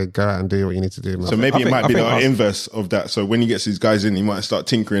just say go out and do what you need to do. Man. So maybe it might be the inverse of that. So when he gets his guys in, he might start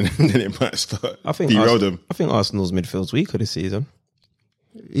tinkering, and then it might start derail them. I think Arsenal's midfield's weaker this season.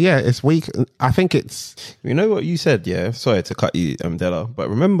 Yeah, it's weak. I think it's. You know what you said, yeah? Sorry to cut you, Della, but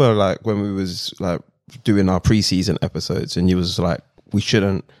remember, like when we was like doing our preseason episodes, and you was like, we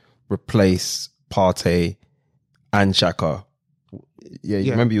shouldn't replace Partey and Xhaka. Yeah,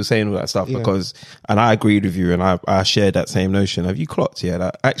 you remember you were saying all that stuff because, and I agreed with you, and I shared that same notion. Have you clocked? Yeah,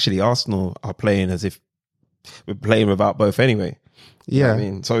 that actually Arsenal are playing as if we're playing without both anyway. Yeah, you know what I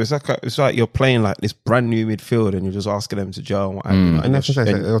mean, so it's like you're playing like this brand new midfield, and you're just asking them to gel. And that's what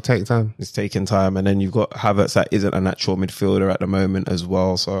it'll take time. It's taking time, and then you've got Havertz that isn't a natural midfielder at the moment as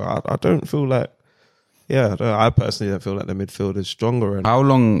well. So I don't feel like, I personally don't feel like the midfield is stronger. And how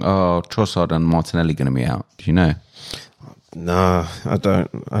long are Trossard and Martinelli going to be out? Do you know? Nah, I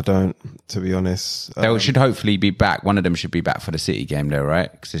don't. To be honest, they should hopefully be back. One of them should be back for the City game, though,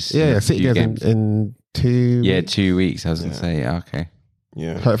 right? City games in 2 weeks. 2 weeks. I was going to say, okay.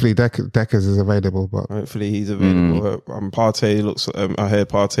 Yeah. Hopefully Deckers is available, but hopefully he's available. Partey looks. I heard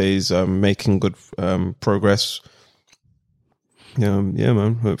Partey's making good progress. Yeah,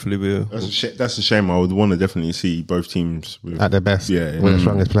 man. Hopefully that's a shame. I would want to definitely see both teams at their best. Yeah, with the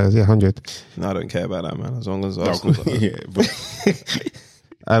strongest players. Yeah, 100. No, I don't care about that, man. As long as Arsenal.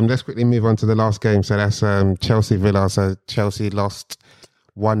 Let's quickly move on to the last game. So that's Chelsea Villa. So Chelsea lost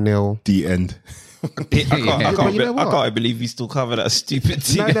 1-0. The end. I can't believe you still cover that stupid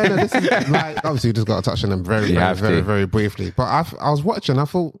team. No. This is like, obviously you just got to touch on them very briefly. But I was watching. I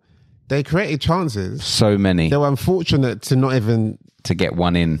thought they created chances. So many. They were unfortunate to not even to get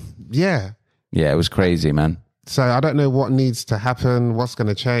one in. Yeah. Yeah, it was crazy, man. So I don't know what needs to happen. What's going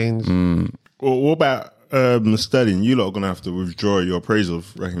to change? Well, what about Sterling? You lot are going to have to withdraw your appraisal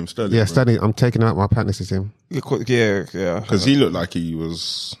of Raheem Sterling. Yeah, Sterling. I'm taking out my fantasy team. Yeah. Because he looked like he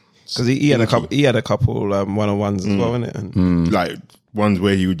was. Because he had a couple one-on-ones as well, innit? And like ones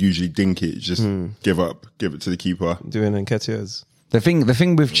where he would usually dink it, just give it to the keeper. Doing Nketiah's. The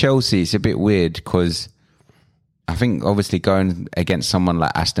thing with Chelsea, it's a bit weird because I think obviously going against someone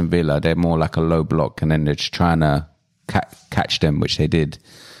like Aston Villa, they're more like a low block, and then they're just trying to catch them, which they did.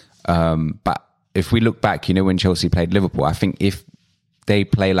 But if we look back, when Chelsea played Liverpool, I think if they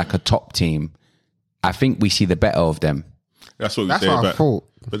play like a top team, I think we see the better of them. That's what we say about.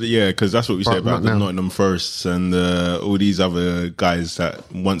 But because that's what we say about the Nottingham Forests and all these other guys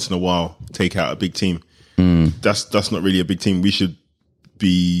that once in a while take out a big team. That's not really a big team. We should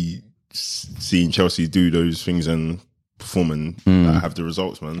be seeing Chelsea do those things and perform and have the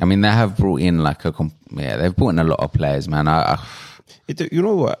results, man. I mean, they have brought in they've brought in a lot of players, man. You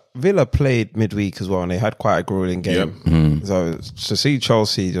know what? Villa played midweek as well, and they had quite a grueling game. So to see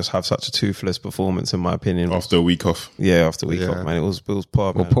Chelsea just have such a toothless performance, in my opinion, after a week off. Yeah, after a week off, man, it was poor.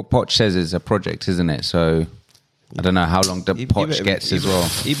 Well, Poch says it's a project, isn't it? So I don't know how long Poch gets as well.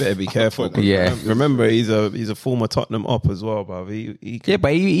 He better be careful. Remember he's a former Tottenham op as well, bruv.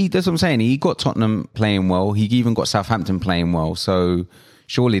 But he that's what I'm saying. He got Tottenham playing well. He even got Southampton playing well. So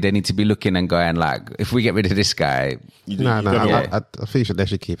surely they need to be looking and going like, if we get rid of this guy. I think they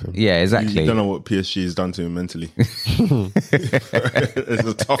should keep him. Yeah, exactly. You don't know what PSG has done to him mentally. It's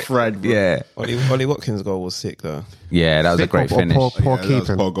a tough ride, bro. Yeah. Ollie Watkins' goal was sick though. Yeah, that was a great finish. Poor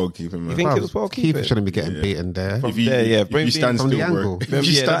keeping. Poor goalkeeping, man. You think it was poor keeping? Keeper shouldn't be getting beaten there. If you stand from still, the angle. If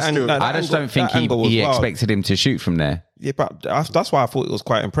you stand still. I just don't think he expected him to shoot from there. Yeah, but that's why I thought it was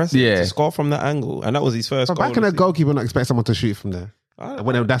quite impressive to score from that angle, and that was his first goal. Back in a goalkeeper, not expect someone to shoot from there.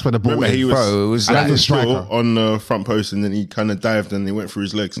 That's when the ball went. He was a striker on the front post, and then he kind of dived and he went through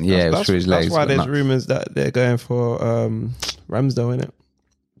his legs. Yeah, it was through his legs. That's why there's rumours that they're going for Ramsdale, innit?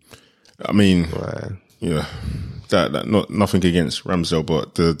 I mean, that nothing against Ramsdale,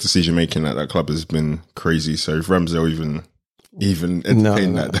 but the decision making at that club has been crazy. So if Ramsdale even even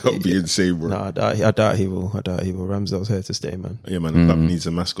entertain that would be insane, bro. No, I doubt he will. Ramsdale's here to stay, man. Yeah, man, the club needs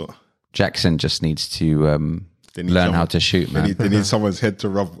a mascot. Jackson just needs to learn how to shoot, man. They need someone's head to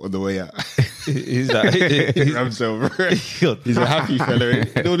rub on the way out. Who's that? Ramsdale, bro. He's a happy fella.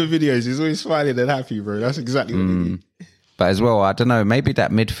 In all the videos, he's always smiling and happy, bro. That's exactly what they need. But as well, I don't know, maybe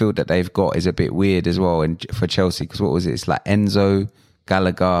that midfield that they've got is a bit weird as well for Chelsea, because what was it? It's like Enzo,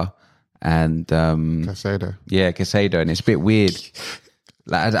 Gallagher, and Caicedo. Yeah, Caicedo, and it's a bit weird.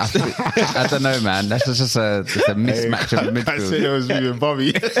 Like, I don't know, man. That's just a mismatch of midfield. Caicedo was moving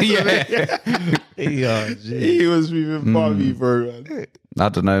Bobby. He was moving Bobby, bro. I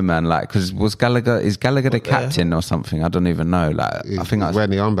don't know, man. Like, because is Gallagher the captain or something? I don't even know. Like, I think he's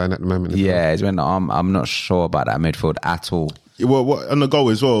wearing the armband at the moment. Yeah, he's wearing the arm. I'm not sure about that midfield at all. Well, on the goal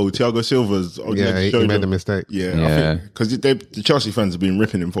as well, Thiago Silva's. He made a mistake. Yeah. Because the Chelsea fans have been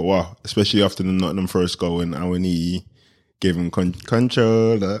ripping him for a while, especially after the Nottingham Forest goal and Awani gave him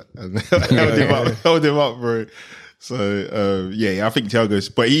control and held him up, bro. So, I think Thiago's,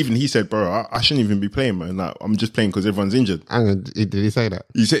 but even he said, bro, I shouldn't even be playing, man. Like, I'm just playing because everyone's injured. And did he say that?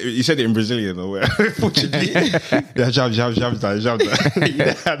 He said it in Brazilian or whatever. Fortunately.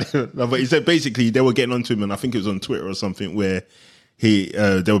 No, but he said basically they were getting onto him, and I think it was on Twitter or something where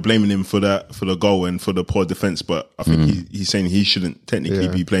they were blaming him for the goal and for the poor defense. But I think he's saying he shouldn't technically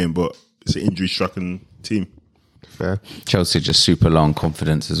be playing, but it's an injury-stricken team. Fair. Chelsea just super low on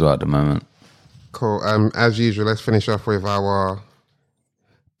confidence as well at the moment. Cool. As usual, let's finish off with our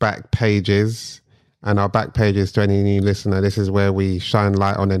back pages. And our back pages, to any new listener, this is where we shine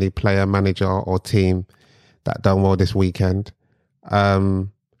light on any player, manager, or team that done well this weekend.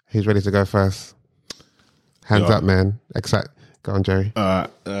 Who's ready to go first? Hands up, man. Go on, Jerry. Mine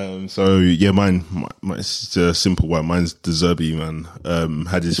it's a simple one. Mine's De Zerbi, man.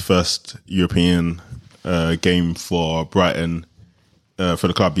 Had his first European game for Brighton. For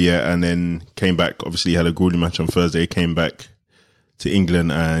the club, and then came back. Obviously, had a grueling match on Thursday. Came back to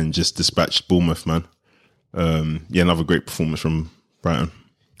England and just dispatched Bournemouth, man. Another great performance from Brighton.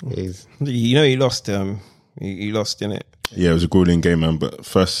 He lost. He lost in it. Yeah, it was a grueling game, man. But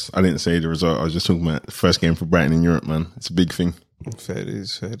first, I didn't say the result. I was just talking about the first game for Brighton in Europe, man. It's a big thing. Fair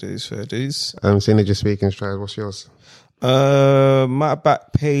dues. Synergy speaking, Strad, what's yours? My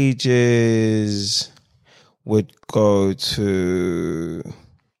back pages would go to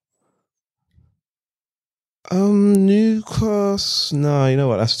Newcastle. No, you know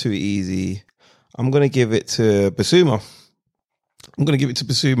what? That's too easy. I'm gonna give it to Basuma.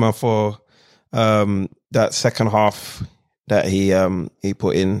 For that second half that he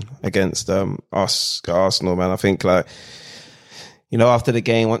put in against us Arsenal, man. I think after the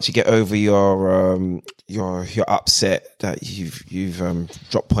game, once you get over your upset that you've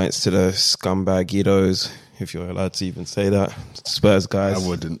dropped points to the scumbag Guidos, if you're allowed to even say that, Spurs guys. I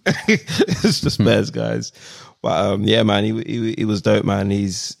wouldn't. It's the Spurs guys. But man, he was dope, man.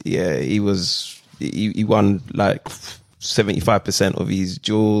 He won like 75% of his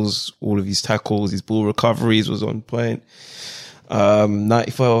duels, all of his tackles, his ball recoveries was on point.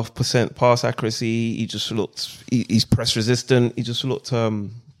 94% pass accuracy. He just looked. He's press resistant. He just looked.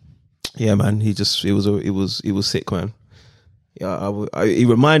 Man. It was sick, man. Yeah, he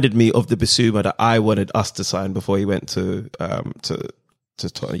reminded me of the Basuma that I wanted us to sign before he went to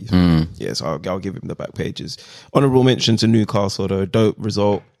Tottenham. Yes, I'll give him the back pages. Honourable mention to Newcastle, though. Dope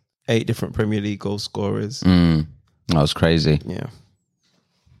result. 8 different Premier League goal scorers. That was crazy. Yeah.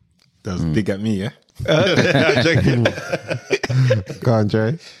 That was dig at me, yeah? Go on,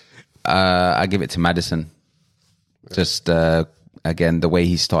 Jerry. I give it to Maddison. Just, again, the way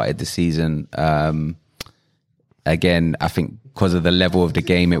he started the season. Again, I think because of the level of the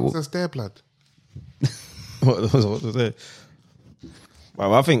game, it was their blood. What was it?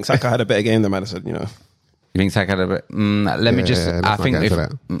 Well, I think Saka had a better game than Maddison, You think Saka had a bit?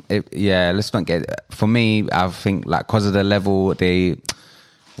 Let's not get. For me, I think because of the level,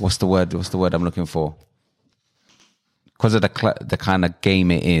 what's the word I'm looking for? Because of the kind of game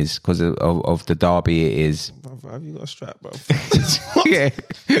it is, because of the derby it is. Have you got a strap, bro? Yeah.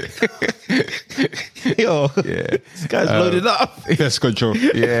 Yo, this guy's loaded up. Best control.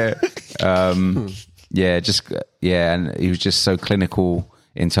 Yeah. And he was just so clinical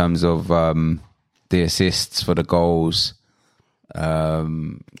in terms of the assists for the goals.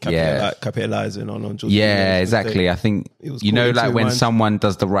 Capitalizing on Jordan. Yeah, exactly. I think, when someone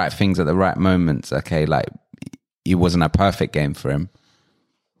does the right things at the right moments, okay, it wasn't a perfect game for him,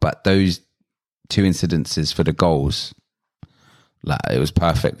 but those 2 incidences for the goals, it was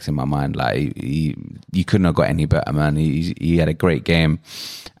perfect in my mind. You couldn't have got any better, man. He had a great game,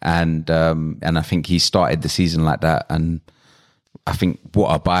 and I think he started the season like that, and I think what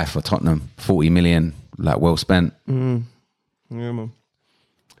I buy for Tottenham, 40 million, like well spent. Yeah, man.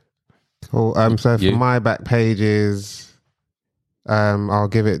 Cool. So for You? my back pages, I'll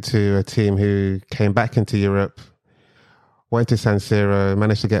give it to a team who came back into Europe, went to San Siro,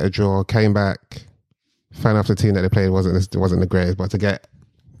 managed to get a draw, came back. Fair enough, the team that they played wasn't the greatest, but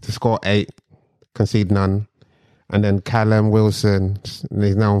to score 8, concede none, and then Callum Wilson,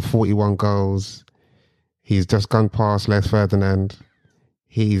 he's now on 41 goals. He's just gone past Les Ferdinand.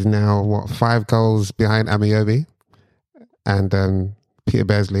 He's now 5 goals behind Amiobi and Peter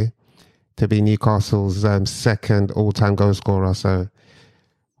Besley to be Newcastle's second all-time goal scorer. So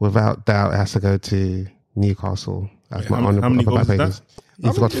without doubt, it has to go to Newcastle. That's my how many goals is that?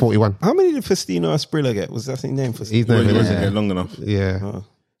 He's got 41. How many did Faustino Asprilla get? Was that his name? He's Well, he no, wasn't there long enough. yeah. Oh.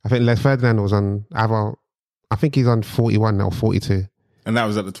 I think Les Ferdinand was on either. I think he's on 41 now, 42. And that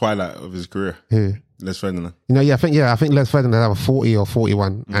was at the twilight of his career. Who? Les Ferdinand. I think Les Ferdinand had 40 or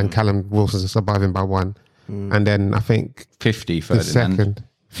 41, and Callum Wilson's above him by 1. And then I think 50 the Ferdinand. second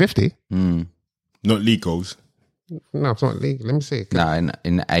 50. Not league goals. No, it's not league. Let me see. No,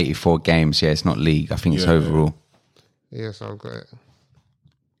 in 84 games, yeah, it's not league. I think it's Yeah, overall. Yes, I've got it.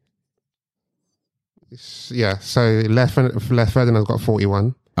 Yeah, so Les Ferdinand's got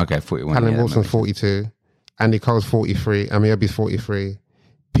 41. Okay, 41. Callum yeah, that Wilson's makes sense. 42. Andy Cole's 43. Amiobi's 43.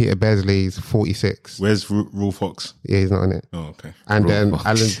 Peter Besley's 46. Where's Rule Fox? Yeah, he's not in it. Oh, okay. And then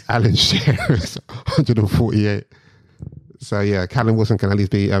Fox. Alan Shearer's 148. So yeah, Callum Wilson can at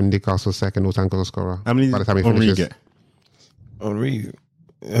least be Newcastle's second all-time goal scorer. How many by the time he Henry finishes? get? Henry,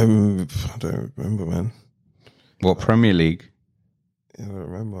 I don't remember, man. What, Premier League? I don't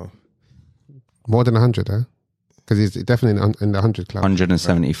remember. More than 100, huh? Because he's definitely in the 100 club.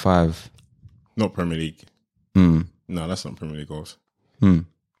 175. Not Premier League. Mm. No, that's not Premier League goals. Mm.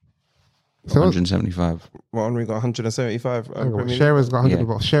 So 175. Well, Henry got 175. Premier League. Shearer's got 100. Yeah.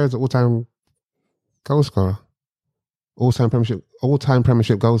 But Shearer's the all-time goal scorer. All-time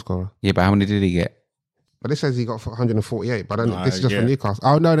Premiership goal scorer. Yeah, but how many did he get? But this says he got 148. But No, this is just yeah. for Newcastle.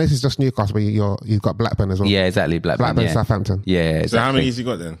 Oh no, this is just Newcastle. But you've got Blackburn as well. Yeah, exactly. Blackburn. Yeah. Southampton. Yeah, exactly. So how many has he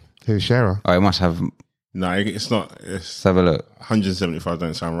got then? Who's Shearer? Oh, it must have. No, it's not. It's Let's have a look. 175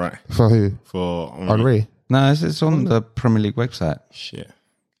 don't sound right. For who? For Henry. No, it's on the Premier League website. Shit.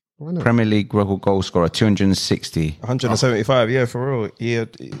 Why not? Premier League record goal scorer, 260. 175, yeah, for real.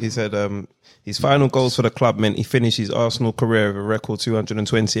 He said his final goals for the club meant he finished his Arsenal career with a record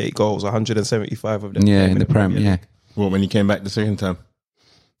 228 goals, 175 of them. Yeah, came in the Prem, yeah. Well, when he came back the second time.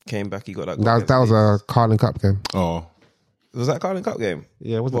 Came back, he got that goal. That was a Carling Cup game. Oh. Was that Carling Cup game?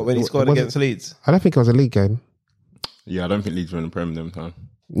 Yeah, was What, when he scored against Leeds? I don't think it was a league game. Yeah, I don't think Leeds were in the Prem them time.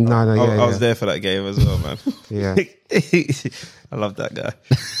 No, I was there for that game as well, man. Yeah. I love that guy.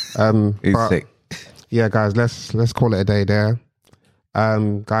 He's but- sick. Yeah, guys, let's call it a day there.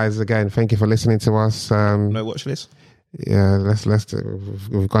 Guys, again, thank you for listening to us. No watch list? Yeah,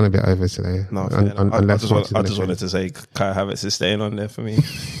 we've gone a bit over today. No, I just wanted to say Kai Havertz is staying on there for me.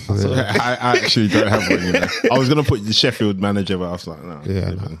 I actually don't have one. You know? I was going to put the Sheffield manager, but I was like, no.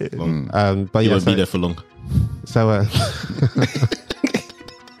 Yeah, Long. but He yeah, won't be there for long. so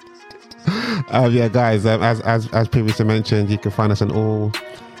yeah, guys, as previously mentioned, you can find us on all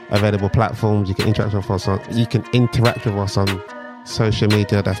available platforms. You can interact with us on social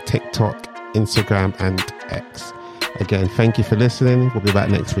media. That's TikTok, Instagram, and X. Again, thank you for listening. We'll be back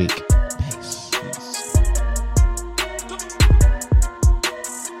next week.